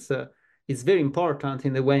elements is very important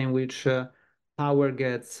in the way in which power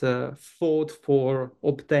gets fought for,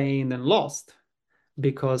 obtained, and lost,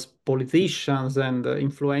 because politicians and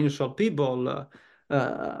influential people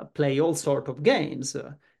play all sort of games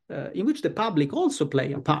in which the public also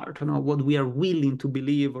play a part, what we are willing to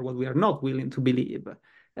believe or what we are not willing to believe.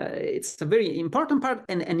 It's a very important part,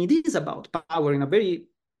 and it is about power in a very,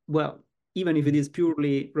 well, even if it is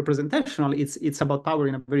purely representational, it's about power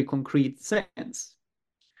in a very concrete sense.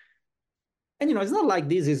 And, it's not like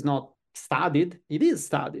this is not studied. It is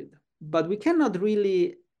studied, but we cannot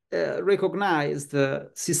really recognize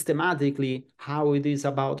systematically how it is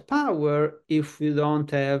about power if we don't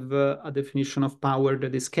have a definition of power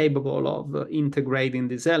that is capable of integrating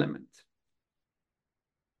this element.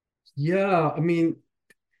 Yeah, I mean,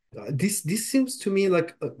 this seems to me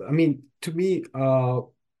like, I mean, to me,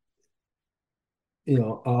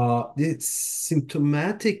 it's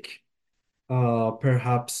symptomatic,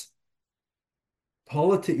 perhaps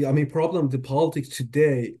problem the politics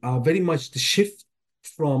today, very much the shift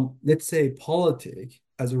from, let's say, politic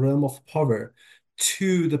as a realm of power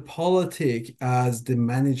to the politic as the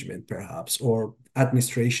management, perhaps, or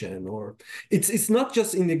administration, or it's not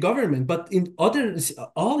just in the government, but in other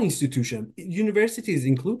all institutions, universities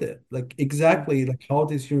included, like exactly like how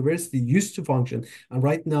this university used to function, and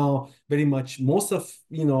right now very much most of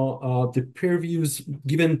the purviews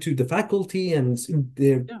given to the faculty, and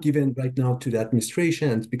they're given right now to the administration,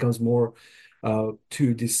 and it becomes more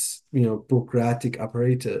to this bureaucratic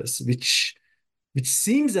apparatus, which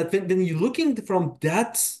seems that when you're looking from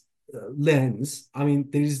that lens, I mean,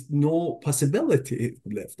 there is no possibility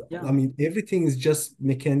left. Yeah. I mean, everything is just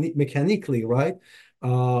mechanically, right?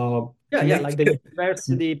 Yeah, like the connected.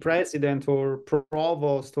 university president or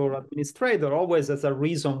provost or administrator always has a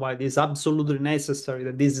reason why it is absolutely necessary,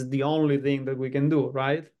 that this is the only thing that we can do,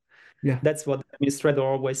 right? Yeah. That's what the administrator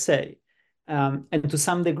always say. And to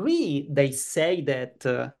some degree, they say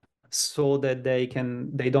that so that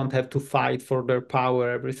they don't have to fight for their power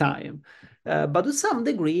every time. But to some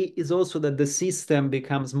degree, it's also that the system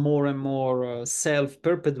becomes more and more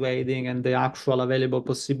self-perpetuating and the actual available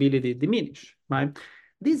possibility diminish, right?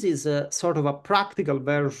 This is a sort of a practical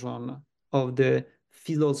version of the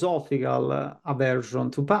philosophical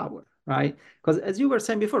aversion to power, right? Because as you were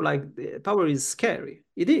saying before, like power is scary.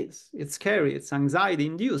 It is. It's scary. It's anxiety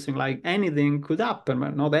inducing. Like anything could happen.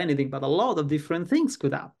 Well, not anything, but a lot of different things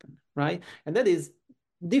could happen, right? And that is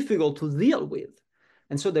difficult to deal with.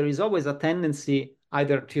 And so there is always a tendency,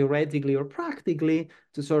 either theoretically or practically,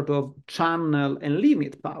 to sort of channel and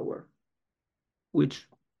limit power, which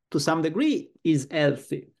to some degree is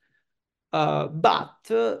healthy.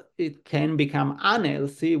 But it can become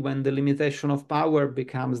unhealthy when the limitation of power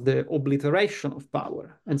becomes the obliteration of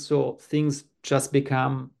power. And so things just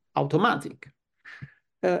become automatic.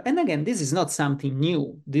 And again, this is not something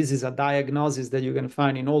new. This is a diagnosis that you can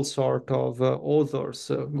find in all sorts of authors,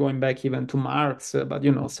 going back even to Marx, but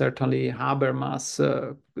certainly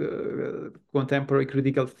Habermas, contemporary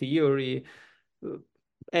critical theory,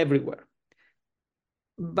 everywhere.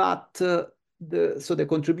 But so the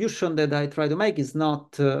contribution that I try to make is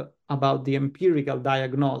not about the empirical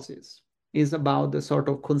diagnosis. It's about the sort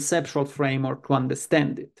of conceptual framework to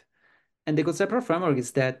understand it. And the conceptual framework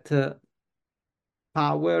is that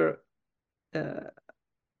power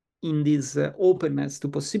in this openness to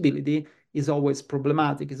possibility is always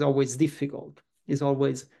problematic, is always difficult, is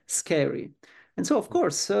always scary. And so, of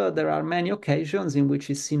course, there are many occasions in which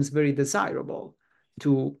it seems very desirable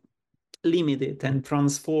to limit it and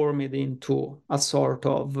transform it into a sort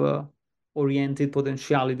of oriented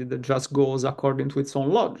potentiality that just goes according to its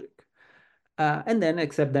own logic. And then,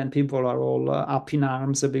 except then people are all up in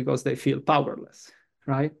arms because they feel powerless,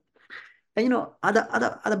 right? And at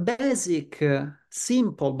a basic,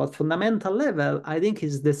 simple but fundamental level, I think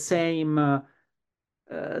is the same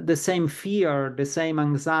fear, the same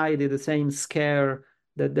anxiety, the same scare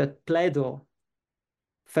that Plato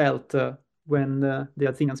felt when the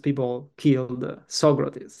Athenians people killed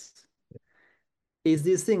Socrates. Is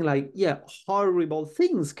this thing like, yeah, horrible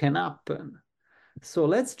things can happen. So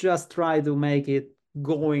let's just try to make it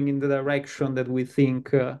going in the direction that we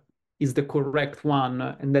think is the correct one,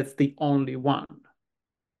 and that's the only one.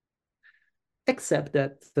 Except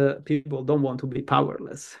that people don't want to be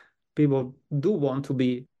powerless. People do want to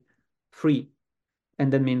be free,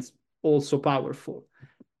 and that means also powerful.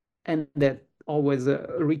 And that always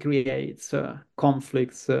recreates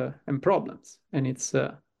conflicts and problems, and it's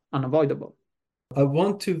unavoidable. I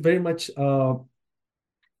want to very much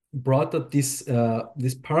brought up this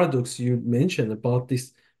paradox you mentioned about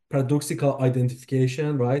this paradoxical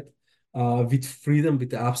identification, right? With freedom, with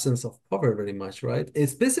the absence of power, very much, right?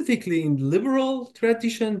 Specifically in liberal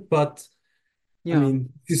tradition, but I mean,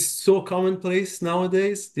 it's so commonplace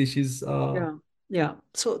nowadays. This is yeah.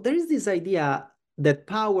 So there is this idea that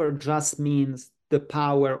power just means the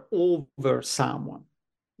power over someone.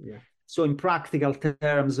 Yeah. So in practical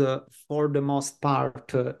terms, for the most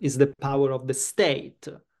part, is the power of the state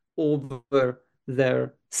over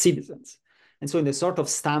their citizens. And so in the sort of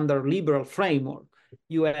standard liberal framework,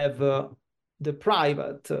 you have the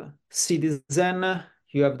private citizen,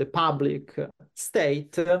 you have the public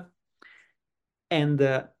state, and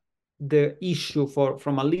the issue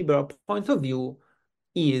from a liberal point of view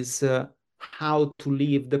is how to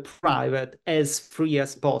leave the private as free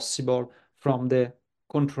as possible from the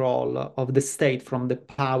control of the state, from the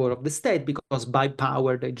power of the state, because by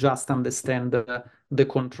power they just understand the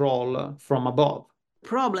control from above.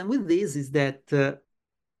 Problem with this is that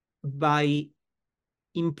by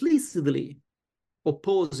implicitly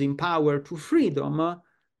opposing power to freedom,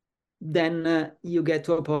 then you get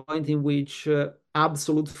to a point in which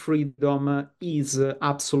absolute freedom is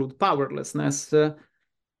absolute powerlessness,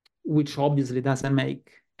 which obviously doesn't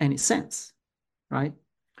make any sense, right?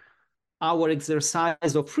 Our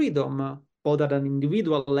exercise of freedom, both at an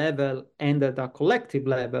individual level and at a collective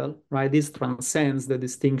level, right? This transcends the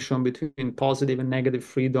distinction between positive and negative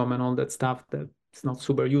freedom and all that stuff that's not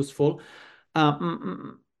super useful,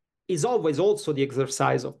 is always also the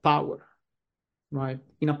exercise of power, right?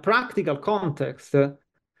 In a practical context,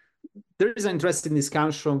 there is an interesting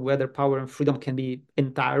discussion whether power and freedom can be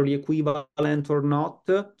entirely equivalent or not.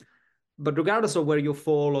 But regardless of where you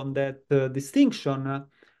fall on that distinction,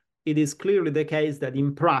 it is clearly the case that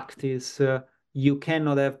in practice, you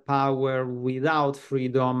cannot have power without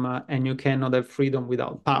freedom, and you cannot have freedom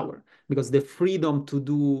without power, because the freedom to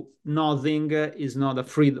do nothing is not a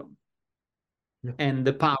freedom. Yeah. And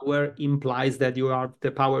the power implies that you have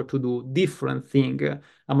the power to do different things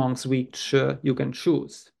amongst which you can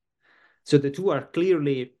choose. So the two are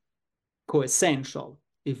clearly coessential,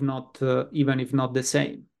 if not even if not the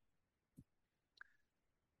same.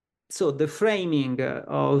 So the framing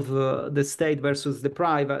of the state versus the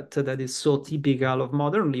private that is so typical of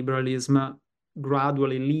modern liberalism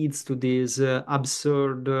gradually leads to this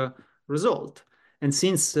absurd result. And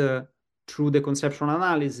since through the conceptual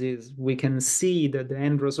analysis we can see that the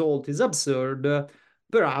end result is absurd,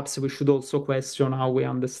 perhaps we should also question how we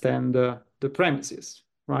understand the premises,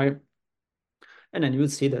 right? And then you'll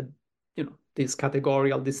see that, you know, this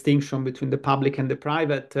categorical distinction between the public and the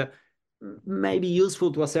private may be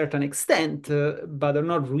useful to a certain extent, but are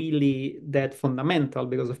not really that fundamental,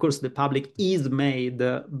 because of course the public is made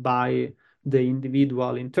by the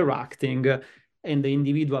individual interacting, and the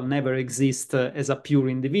individual never exists as a pure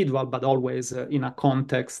individual, but always in a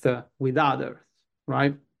context with others,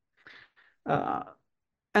 right? And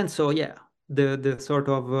so, yeah, the sort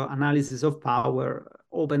of analysis of power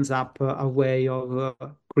opens up a way of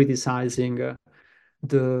criticizing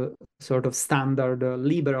the sort of standard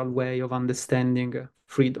liberal way of understanding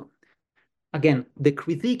freedom. Again, the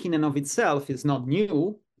critique in and of itself is not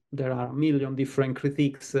new. There are a million different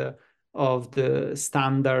critiques of the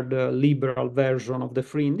standard liberal version of the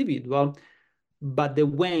free individual, but the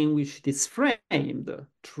way in which it is framed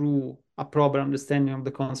through a proper understanding of the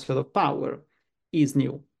concept of power is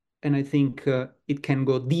new. And I think it can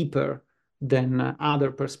go deeper than other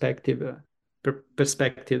perspectives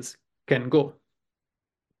can go.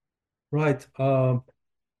 Right.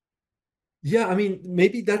 Yeah, I mean,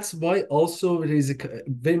 maybe that's why also there is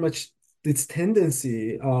very much this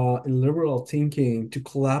tendency in liberal thinking to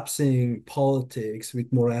collapsing politics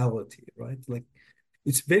with morality, right? Like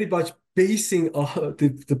it's very much basing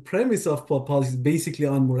the premise of politics basically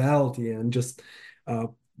on morality, and just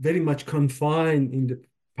very much confined in the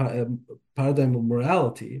paradigm of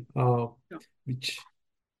morality,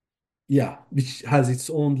 Yeah. which has its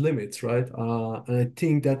own limits, right? And I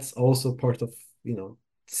think that's also part of, you know,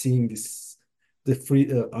 seeing this, the free,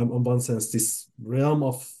 in one sense, this realm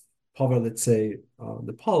of power, let's say,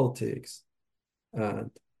 the politics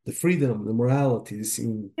and the freedom, the morality is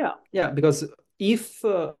in. Yeah, because if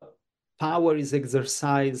power is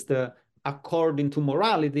exercised according to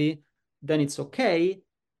morality, then it's okay,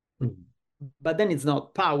 but then it's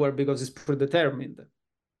not power because it's predetermined.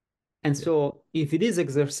 And so if it is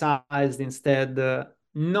exercised instead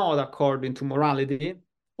not according to morality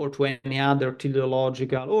or to any other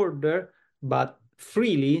teleological order, but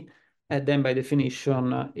freely, then by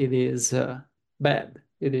definition it is bad,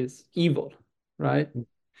 it is evil, right?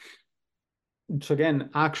 Which again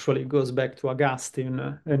actually goes back to Augustine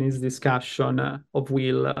and his discussion of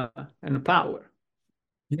will and power.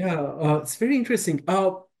 Yeah, it's very interesting.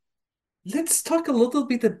 Let's talk a little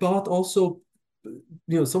bit about also,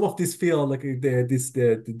 you know, some of this field, like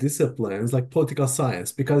the disciplines, like political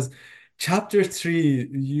science, because chapter 3,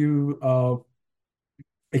 you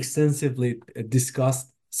extensively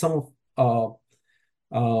discussed some of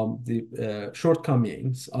the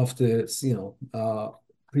shortcomings of the, you know,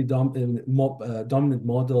 dominant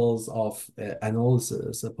models of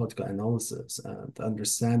analysis, political analysis, and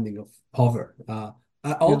understanding of power.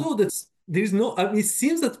 Although there's no, I mean, it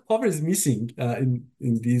seems that power is missing in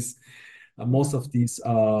these most of these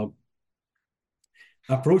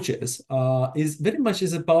approaches. Is very much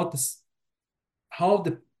is about this, how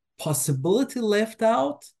the possibility left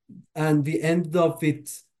out, and we end up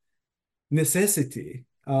with necessity,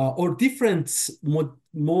 or different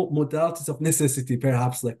modalities of necessity,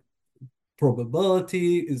 perhaps, like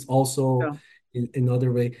probability is also in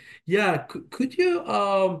another way. Yeah, could you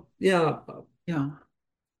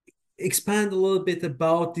expand a little bit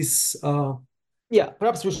about this?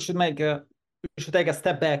 Perhaps we should take a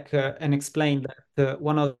step back and explain that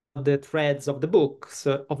one of the threads of the book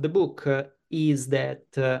is that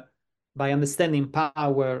by understanding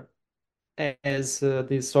power as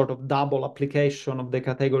this sort of double application of the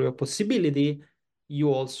category of possibility,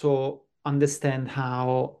 you also understand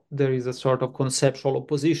how there is a sort of conceptual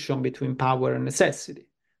opposition between power and necessity,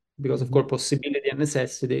 because of course possibility and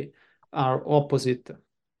necessity are opposite.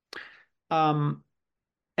 And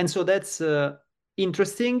so that's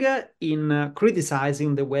interesting in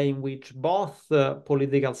criticizing the way in which both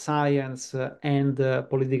political science and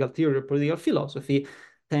political theory, political philosophy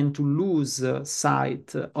tend to lose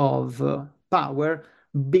sight of power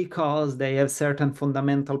because they have certain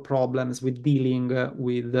fundamental problems with dealing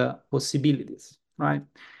with possibilities, right?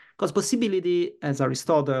 Because possibility, as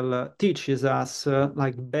Aristotle teaches us,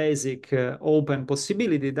 like basic open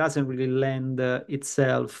possibility, doesn't really lend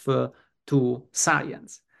itself to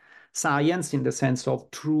science. Science, in the sense of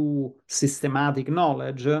true systematic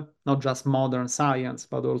knowledge, not just modern science,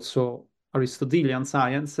 but also Aristotelian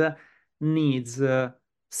science, needs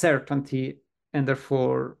certainty and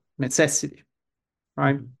therefore necessity,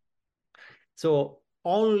 right? Mm-hmm. So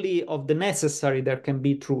only of the necessary there can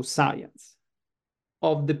be true science.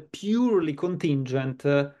 Of the purely contingent,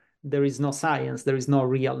 there is no science, there is no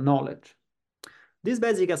real knowledge. This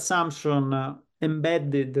basic assumption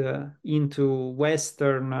embedded into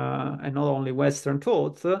Western, and not only Western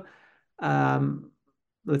thought,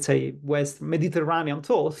 let's say Mediterranean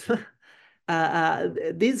thought,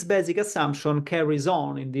 this basic assumption carries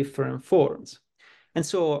on in different forms. And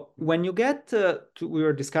so when you get we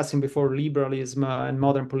were discussing before liberalism and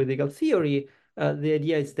modern political theory, the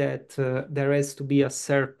idea is that there has to be a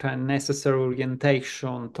certain necessary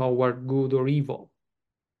orientation toward good or evil.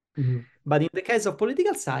 Mm-hmm. But in the case of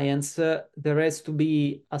political science, there has to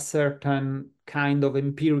be a certain kind of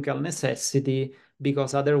empirical necessity,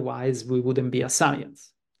 because otherwise we wouldn't be a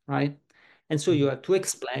science, right? And so you have to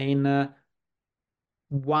explain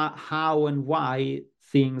how and why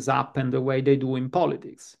things happen the way they do in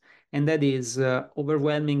politics. And that is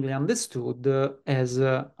overwhelmingly understood as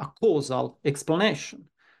a causal explanation.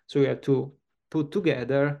 So you have to put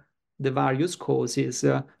together the various causes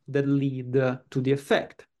that lead to the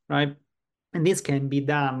effect, right? And this can be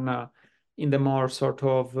done in the more sort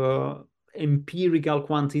of empirical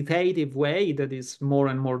quantitative way that is more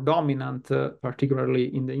and more dominant,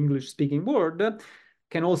 particularly in the English-speaking world.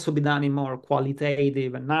 Can also be done in more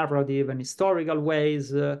qualitative and narrative and historical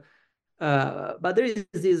ways. But there is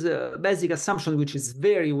this basic assumption, which is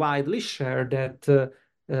very widely shared, that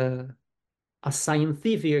a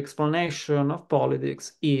scientific explanation of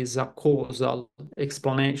politics is a causal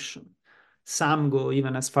explanation. Some go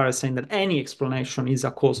even as far as saying that any explanation is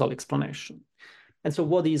a causal explanation. And so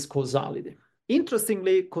what is causality?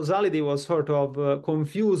 Interestingly, causality was sort of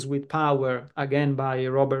confused with power, again, by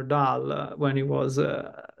Robert Dahl when he was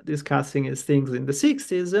discussing his things in the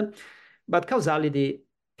 60s. But causality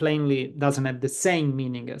plainly doesn't have the same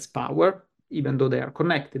meaning as power, even though they are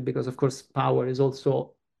connected, because, of course, power is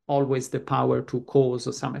also always the power to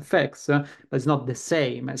cause some effects, but it's not the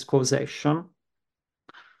same as causation.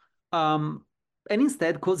 And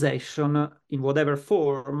instead, causation, in whatever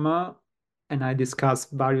form, and I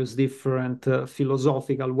discussed various different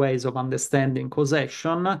philosophical ways of understanding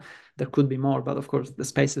causation. There could be more, but of course the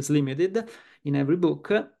space is limited in every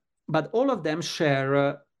book. But all of them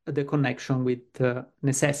share the connection with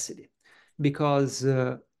necessity, because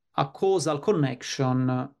a causal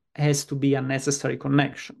connection has to be a necessary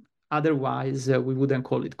connection. Otherwise, we wouldn't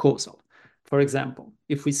call it causal. For example,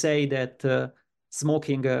 if we say that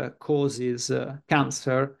smoking causes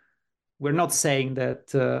cancer, we're not saying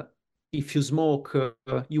that if you smoke,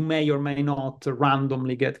 you may or may not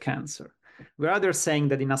randomly get cancer. We're either saying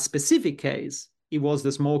that in a specific case, it was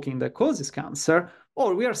the smoking that causes cancer,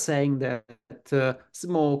 or we are saying that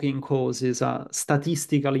smoking causes a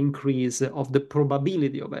statistical increase of the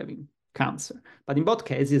probability of having cancer. But in both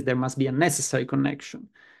cases, there must be a necessary connection,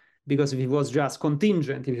 because if it was just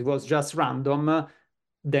contingent, if it was just random,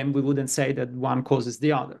 then we wouldn't say that one causes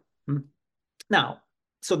the other. Now,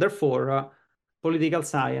 so therefore, political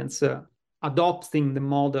science, adopting the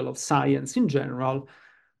model of science in general,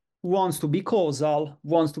 wants to be causal,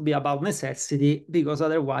 wants to be about necessity, because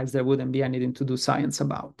otherwise there wouldn't be anything to do science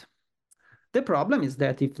about. The problem is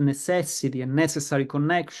that if necessity and necessary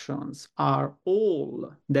connections are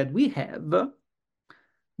all that we have,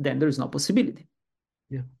 then there is no possibility.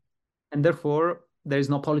 Yeah. And therefore, there is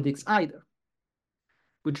no politics either,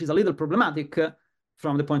 which is a little problematic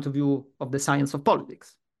from the point of view of the science of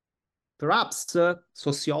politics. Perhaps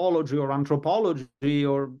sociology or anthropology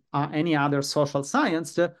or any other social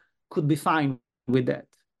science could be fine with that.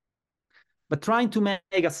 But trying to make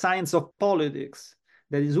a science of politics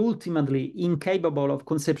that is ultimately incapable of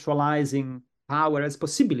conceptualizing power as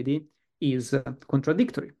possibility is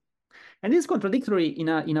contradictory. And it's contradictory in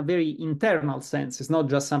a very internal sense. It's not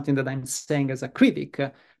just something that I'm saying as a critic,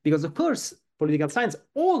 because of course, political science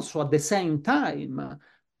also at the same time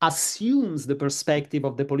assumes the perspective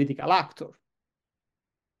of the political actor,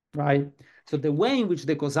 right? So the way in which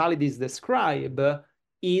the causality is described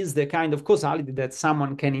is the kind of causality that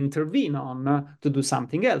someone can intervene on to do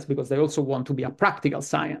something else, because they also want to be a practical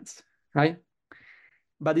science, right?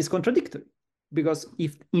 But it's contradictory, because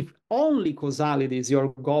if only causality is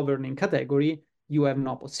your governing category, you have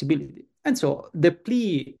no possibility. And so the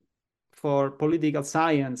plea for political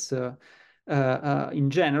science in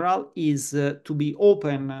general is to be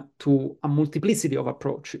open to a multiplicity of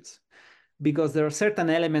approaches, because there are certain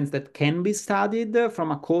elements that can be studied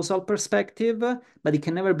from a causal perspective, but it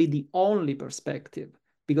can never be the only perspective.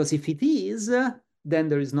 Because if it is, then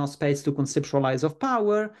there is no space to conceptualize of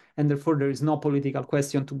power, and therefore there is no political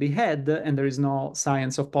question to be had, and there is no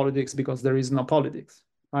science of politics because there is no politics,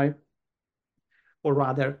 right? Or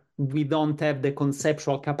rather, we don't have the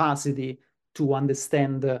conceptual capacity to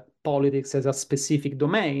understand politics as a specific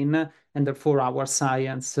domain, and therefore our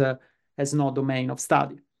science has no domain of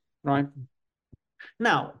study, right?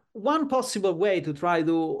 Now, one possible way to try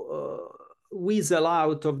to weasel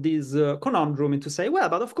out of this conundrum is to say, well,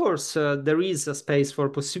 but of course, there is a space for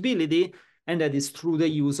possibility, and that is through the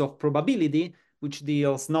use of probability, which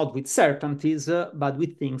deals not with certainties, but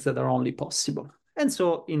with things that are only possible. And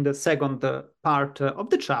so in the second part of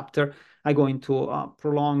the chapter, I'm going to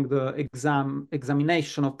prolong the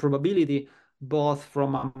examination of probability, both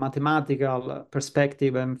from a mathematical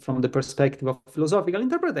perspective and from the perspective of philosophical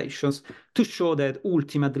interpretations, to show that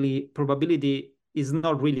ultimately probability is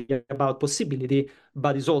not really about possibility,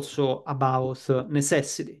 but is also about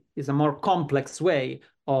necessity. It's a more complex way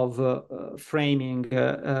of framing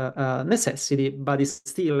necessity, but it's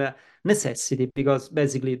still necessity, because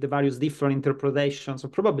basically the various different interpretations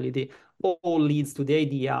of probability all leads to the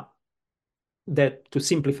idea that, to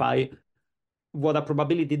simplify, what a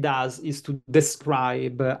probability does is to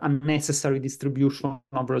describe a necessary distribution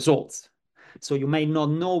of results. So you may not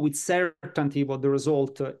know with certainty what the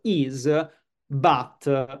result is, but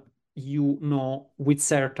you know with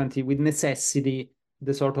certainty, with necessity,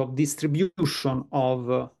 the sort of distribution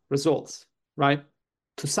of results, right?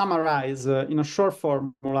 To summarize in a short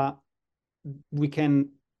formula, we can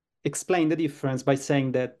explain the difference by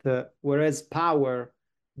saying that whereas power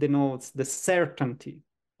denotes the certainty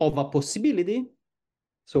of a possibility,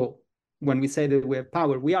 so when we say that we have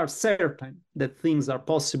power, we are certain that things are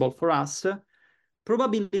possible for us.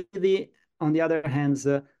 Probability, on the other hand,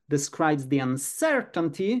 describes the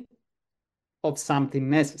uncertainty of something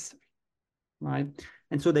necessary, right?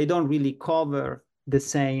 And so they don't really cover the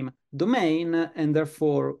same domain, and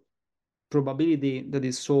therefore probability that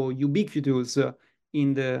is so ubiquitous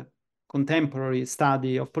in the contemporary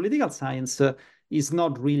study of political science is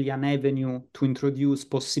not really an avenue to introduce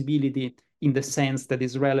possibility in the sense that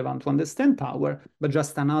is relevant to understand power, but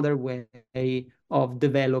just another way of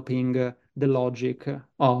developing the logic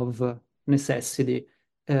of necessity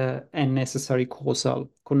and necessary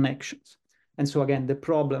causal connections. And so again, the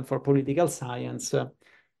problem for political science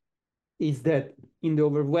is that in the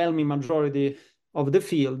overwhelming majority of the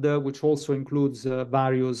field, which also includes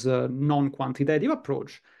various non-quantitative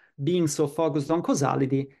approach, being so focused on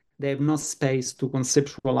causality, they have no space to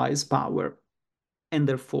conceptualize power, and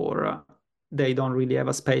therefore they don't really have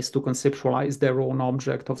a space to conceptualize their own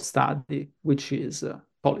object of study, which is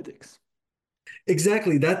politics.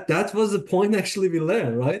 Exactly. That was the point actually we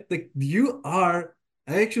learned, right? Like you are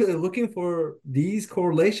actually looking for these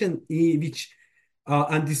correlation which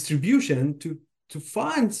and distribution to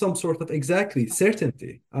find some sort of exactly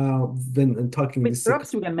certainty when talking this.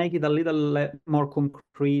 Perhaps you can make it a little more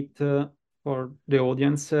concrete for the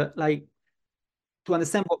audience, like to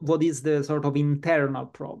understand what is the sort of internal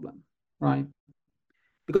problem, right?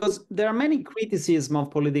 Because there are many criticisms of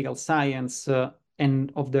political science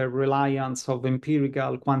and of the reliance of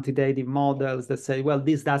empirical quantitative models that say, well,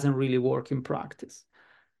 this doesn't really work in practice.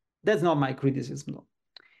 That's not my criticism, though.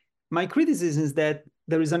 My criticism is that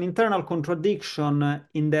there is an internal contradiction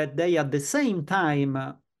in that they at the same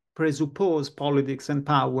time presuppose politics and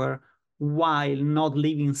power while not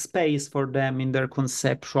leaving space for them in their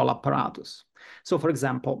conceptual apparatus. So, for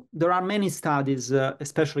example, there are many studies,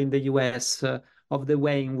 especially in the US, of the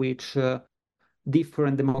way in which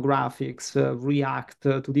different demographics react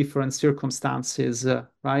to different circumstances,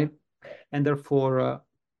 right? And therefore,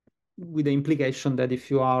 with the implication that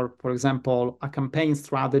if you are, for example, a campaign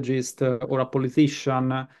strategist or a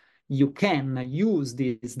politician, you can use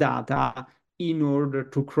this data in order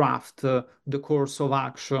to craft the course of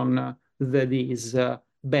action that is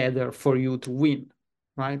better for you to win,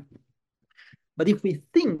 right? But if we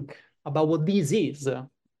think about what this is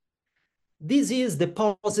the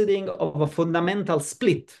positing of a fundamental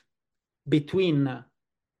split between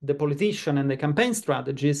the politician and the campaign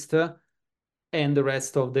strategist and the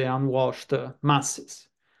rest of the unwashed masses.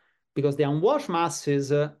 Because the unwashed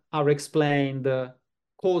masses are explained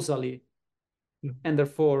causally and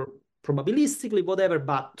therefore probabilistically, whatever,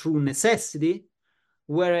 but through necessity,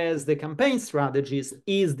 whereas the campaign strategist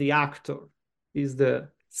is the actor, is the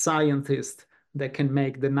scientist that can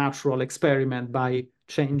make the natural experiment by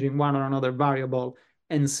changing one or another variable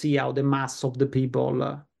and see how the mass of the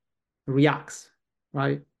people reacts,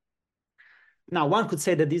 right? Now, one could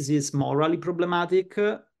say that this is morally problematic,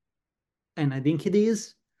 and I think it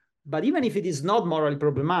is. But even if it is not morally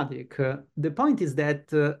problematic, the point is that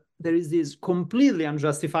there is this completely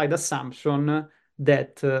unjustified assumption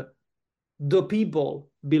that the people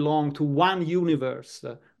belong to one universe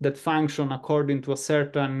that function according to a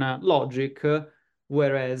certain logic,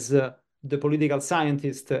 whereas the political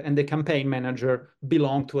scientist and the campaign manager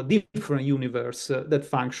belong to a different universe that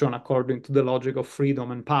function according to the logic of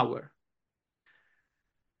freedom and power.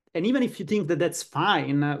 And even if you think that that's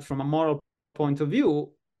fine from a moral point of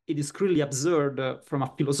view, it is clearly absurd from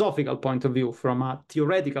a philosophical point of view, from a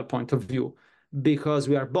theoretical point of view, because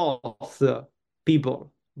we are both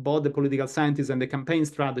people, both the political scientists and the campaign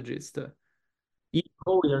strategist. Each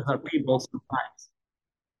lawyers are people sometimes.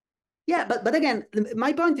 Yeah, but again,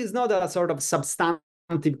 my point is not a sort of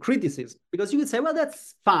substantive criticism, because you could say, well,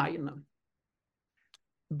 that's fine.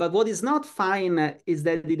 But what is not fine is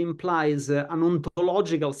that it implies an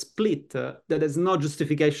ontological split that has no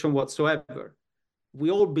justification whatsoever. We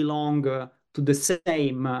all belong to the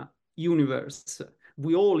same universe.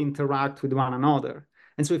 We all interact with one another.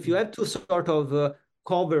 And so if you have to sort of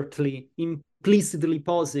covertly, implicitly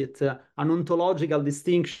posit an ontological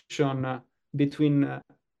distinction between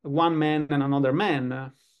one man and another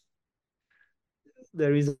man,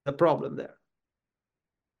 there is a problem there.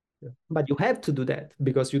 But you have to do that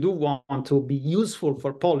because you do want to be useful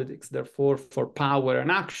for politics, therefore for power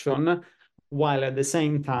and action, while at the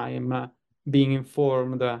same time being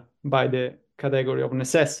informed by the category of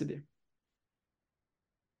necessity.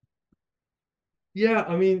 Yeah,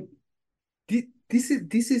 I mean, this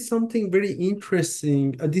is something very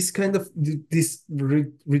interesting. This kind of this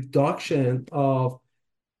reduction of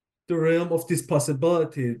the realm of this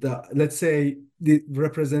possibility, that let's say the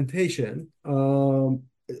representation,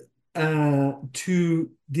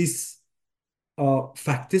 to this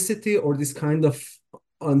facticity or this kind of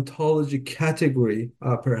ontology category,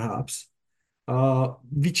 perhaps,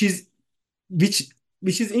 which is which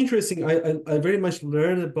which is interesting. I very much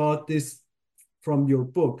learned about this from your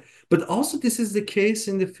book, but also this is the case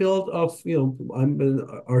in the field of, I'm an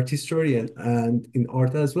art historian and in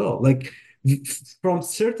art as well. Like from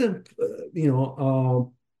certain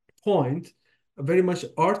point, very much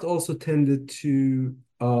art also tended to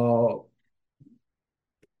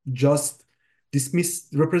just dismiss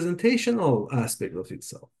the representational aspect of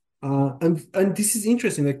itself. And this is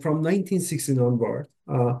interesting, like from 1916 onward,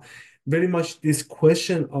 very much this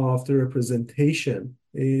question of the representation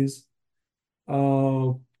is,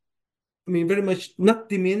 very much not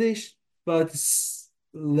diminished, but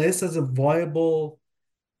less as a viable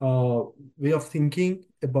way of thinking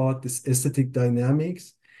about this aesthetic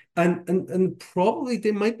dynamics. And probably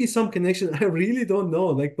there might be some connection. I really don't know.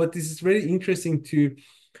 Like, but this is very interesting to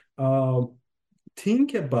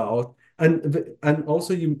think about. And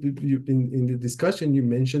also you in the discussion you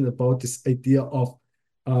mentioned about this idea of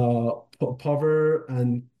power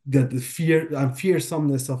and the fear and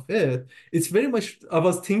fearsomeness of it. It's very much, I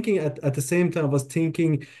was thinking at the same time, I was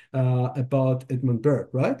thinking about Edmund Burke,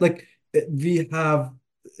 right? Like we have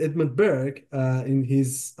Edmund Burke in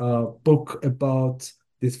his book about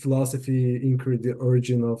this philosophy inquiry, the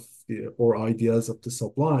origin of or ideas of the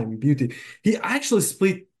sublime beauty. He actually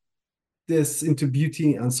split this into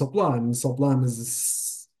beauty and sublime. And sublime is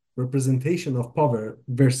this representation of power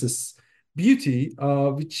versus beauty,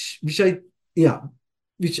 which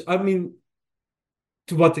I mean,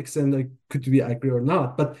 to what extent like could we agree or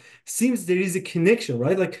not, but seems there is a connection,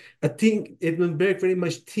 right? Like I think Edmund Burke very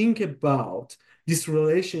much think about this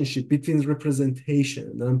relationship between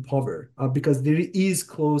representation and power, because there is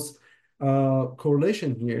close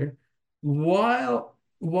correlation here. While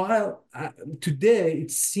today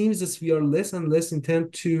it seems as we are less and less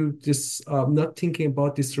intent to this, not thinking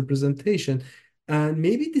about this representation, and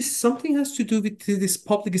maybe this something has to do with this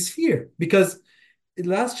public sphere, because in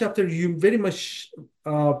the last chapter you very much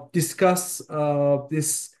discuss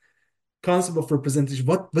this concept of representation.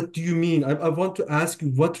 What do you mean? I want to ask you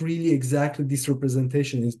what really exactly this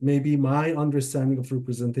representation is. Maybe my understanding of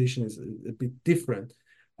representation is a bit different,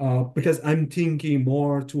 because I'm thinking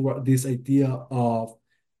more toward this idea of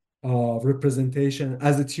representation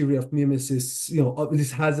as a theory of mimesis.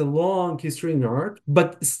 This has a long history in art,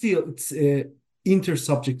 but still it's a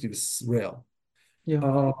intersubjective realm.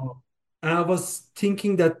 Yeah. And I was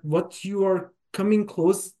thinking that what you are coming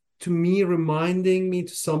close to me, reminding me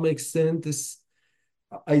to some extent this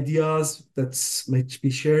ideas that might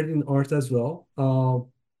be shared in art as well.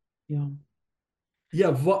 Yeah. Yeah,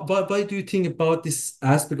 why do you think about this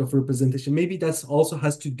aspect of representation? Maybe that's also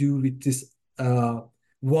has to do with this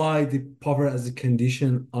why the power as a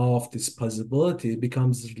condition of this possibility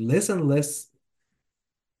becomes less and less,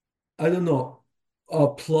 I don't know,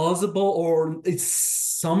 plausible, or it's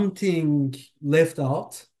something left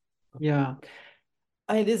out. Yeah.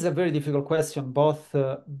 This is a very difficult question, both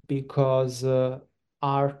because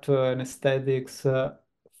art and aesthetics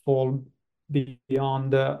fall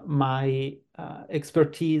beyond my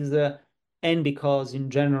expertise, and because, in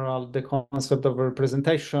general, the concept of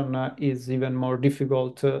representation is even more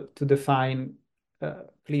difficult to define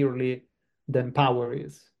clearly than power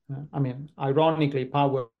is. I mean, ironically,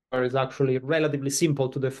 power is actually relatively simple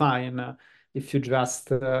to define if you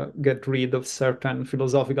just get rid of certain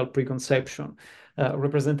philosophical preconception.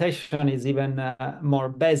 Representation is even more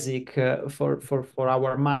basic for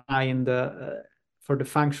our mind, for the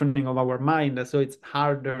functioning of our mind. So it's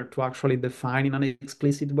harder to actually define in an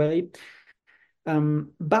explicit way.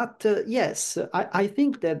 But yes, I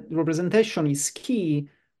think that representation is key.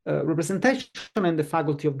 Representation and the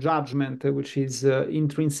faculty of judgment, which is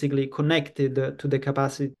intrinsically connected to the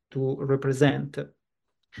capacity to represent.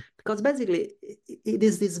 Because basically, it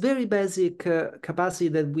is this very basic capacity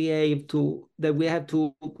that we have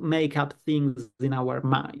to make up things in our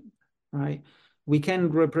mind, right? We can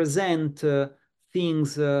represent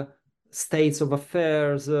things, states of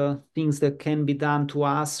affairs, things that can be done to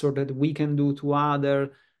us or that we can do to others,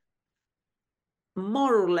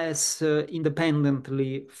 more or less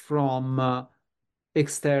independently from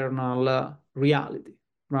external reality,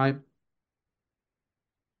 right?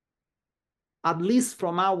 At least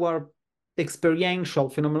from our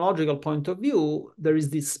experiential, phenomenological point of view, there is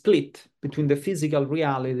this split between the physical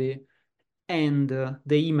reality and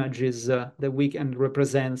the images that we can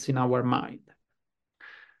represent in our mind.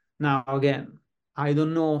 Now, again, I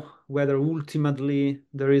don't know whether ultimately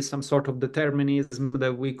there is some sort of determinism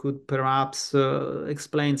that we could perhaps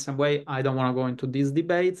explain some way. I don't want to go into these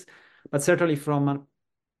debates, but certainly from a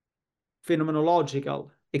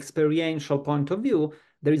phenomenological, experiential point of view,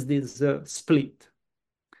 there is this split.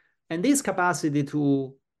 And this capacity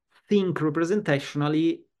to think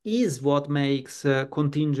representationally is what makes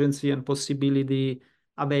contingency and possibility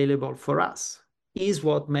available for us, is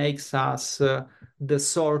what makes us the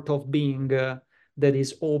sort of being that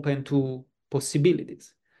is open to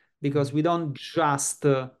possibilities. Because we don't just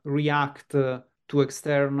react to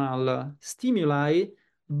external stimuli,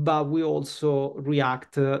 but we also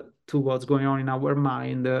react to what's going on in our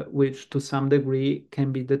mind, which to some degree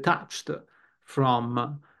can be detached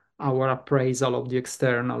from our appraisal of the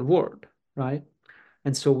external world, right?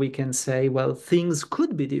 And so we can say, well, things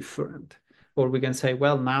could be different. Or we can say,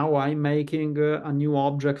 well, now I'm making a new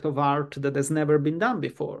object of art that has never been done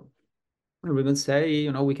before. And we can say,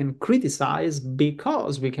 you know, we can criticize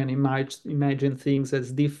because we can imagine things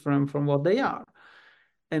as different from what they are.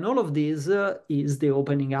 And all of this is the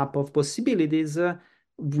opening up of possibilities,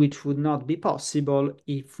 which would not be possible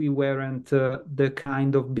if we weren't the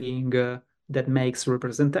kind of being that makes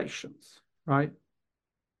representations, right?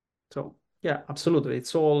 So, yeah, absolutely.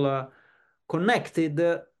 It's all connected,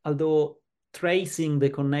 although tracing the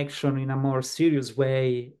connection in a more serious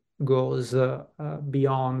way goes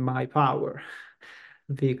beyond my power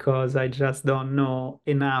because I just don't know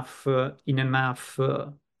enough in enough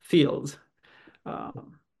fields.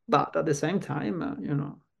 But at the same time, you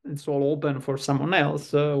know, it's all open for someone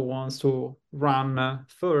else who wants to run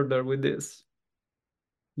further with this.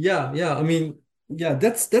 Yeah. I mean, yeah,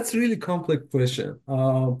 that's a really complex question.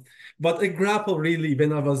 But I grapple really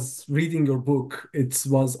when I was reading your book. It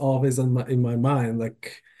was always in my mind.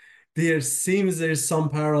 Like there seems there's some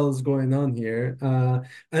parallels going on here. And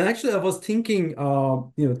actually, I was thinking,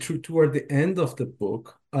 toward the end of the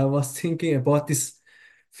book, I was thinking about this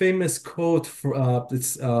famous quote for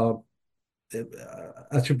it's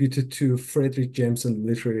attributed to Frederick Jameson,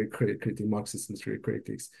 literary critic, Marxist literary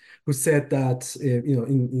critics, who said that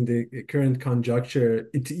in the current conjuncture,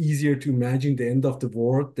 it's easier to imagine the end of the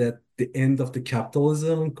world than the end of the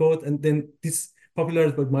capitalism, unquote. And then this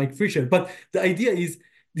popularized by Mike Fisher. But the idea is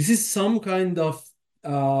this is some kind of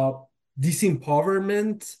uh,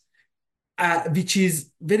 disempowerment which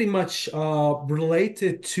is very much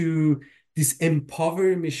related to this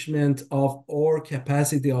empowerment of our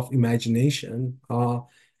capacity of imagination,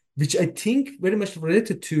 which I think very much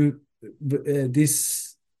related to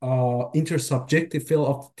this intersubjective field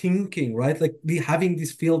of thinking, right? Like we having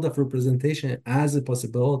this field of representation as a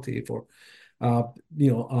possibility for,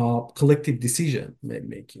 collective decision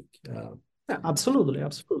making. Yeah, absolutely,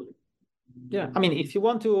 absolutely. Yeah, I mean, if you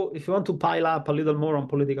want to pile up a little more on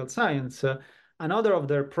political science, another of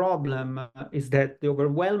their problem is that the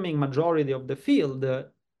overwhelming majority of the field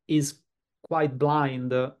is quite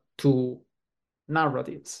blind to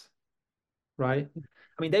narratives, right?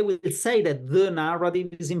 I mean, they will say that the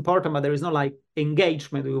narrative is important, but there is no like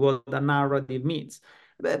engagement with what the narrative means.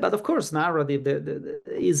 But of course, narrative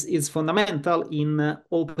is fundamental in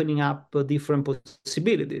opening up different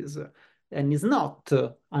possibilities, and is not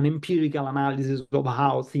an empirical analysis of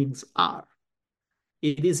how things are.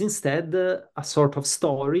 It is instead a sort of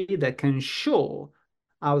story that can show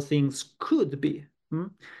how things could be.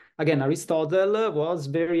 Again, Aristotle was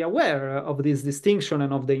very aware of this distinction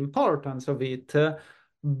and of the importance of it,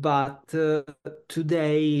 but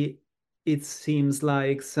today it seems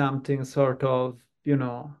like something sort of,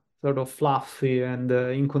 sort of fluffy and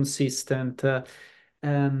inconsistent.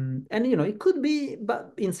 And it could be,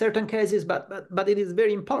 but in certain cases, but it is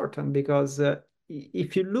very important because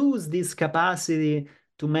if you lose this capacity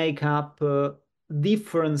to make up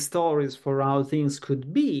different stories for how things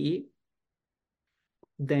could be,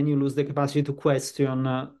 then you lose the capacity to question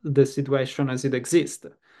the situation as it exists.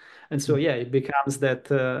 And so, yeah, it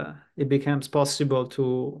becomes possible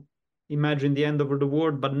to imagine the end of the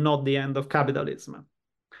world, but not the end of capitalism.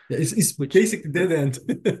 Yeah, it's Which, basically dead end.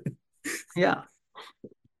 yeah.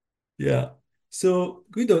 Yeah. So,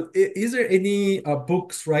 Guido, is there any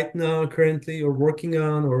books right now currently you're working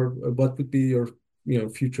on, or what would be your,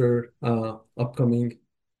 future upcoming?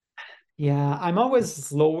 Yeah, I'm always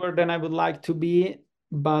slower than I would like to be,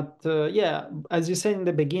 but yeah, as you said in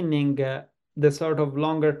the beginning, the sort of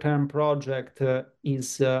longer term project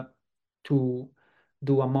is to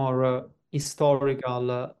do a more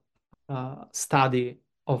historical study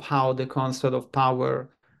of how the concept of power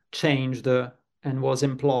changed and was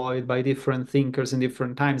employed by different thinkers in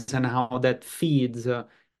different times, and how that feeds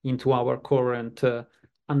into our current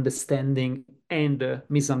understanding and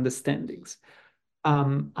misunderstandings.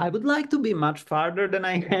 I would like to be much farther than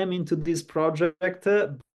I am into this project,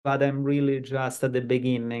 but I'm really just at the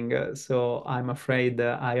beginning. So I'm afraid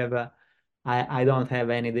I don't have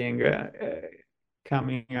anything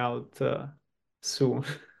coming out soon.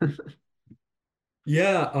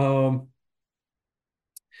 Yeah.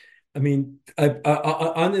 I mean,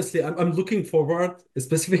 honestly, I'm looking forward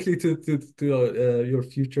specifically your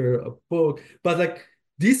future book. But like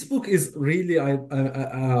this book is really,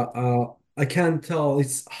 I can't tell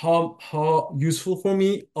it's how useful for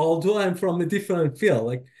me. Although I'm from a different field,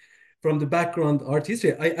 like from the background art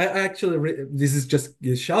history. I actually this is just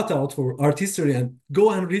a shout out for art history, and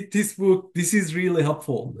go and read this book. This is really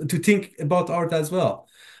helpful to think about art as well.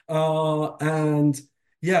 And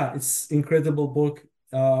yeah, it's incredible book.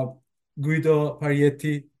 Guido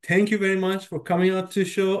Parietti, thank you very much for coming out to the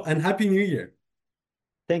show, and Happy New Year.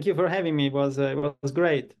 Thank you for having me. It was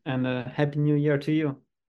great, and Happy New Year to you.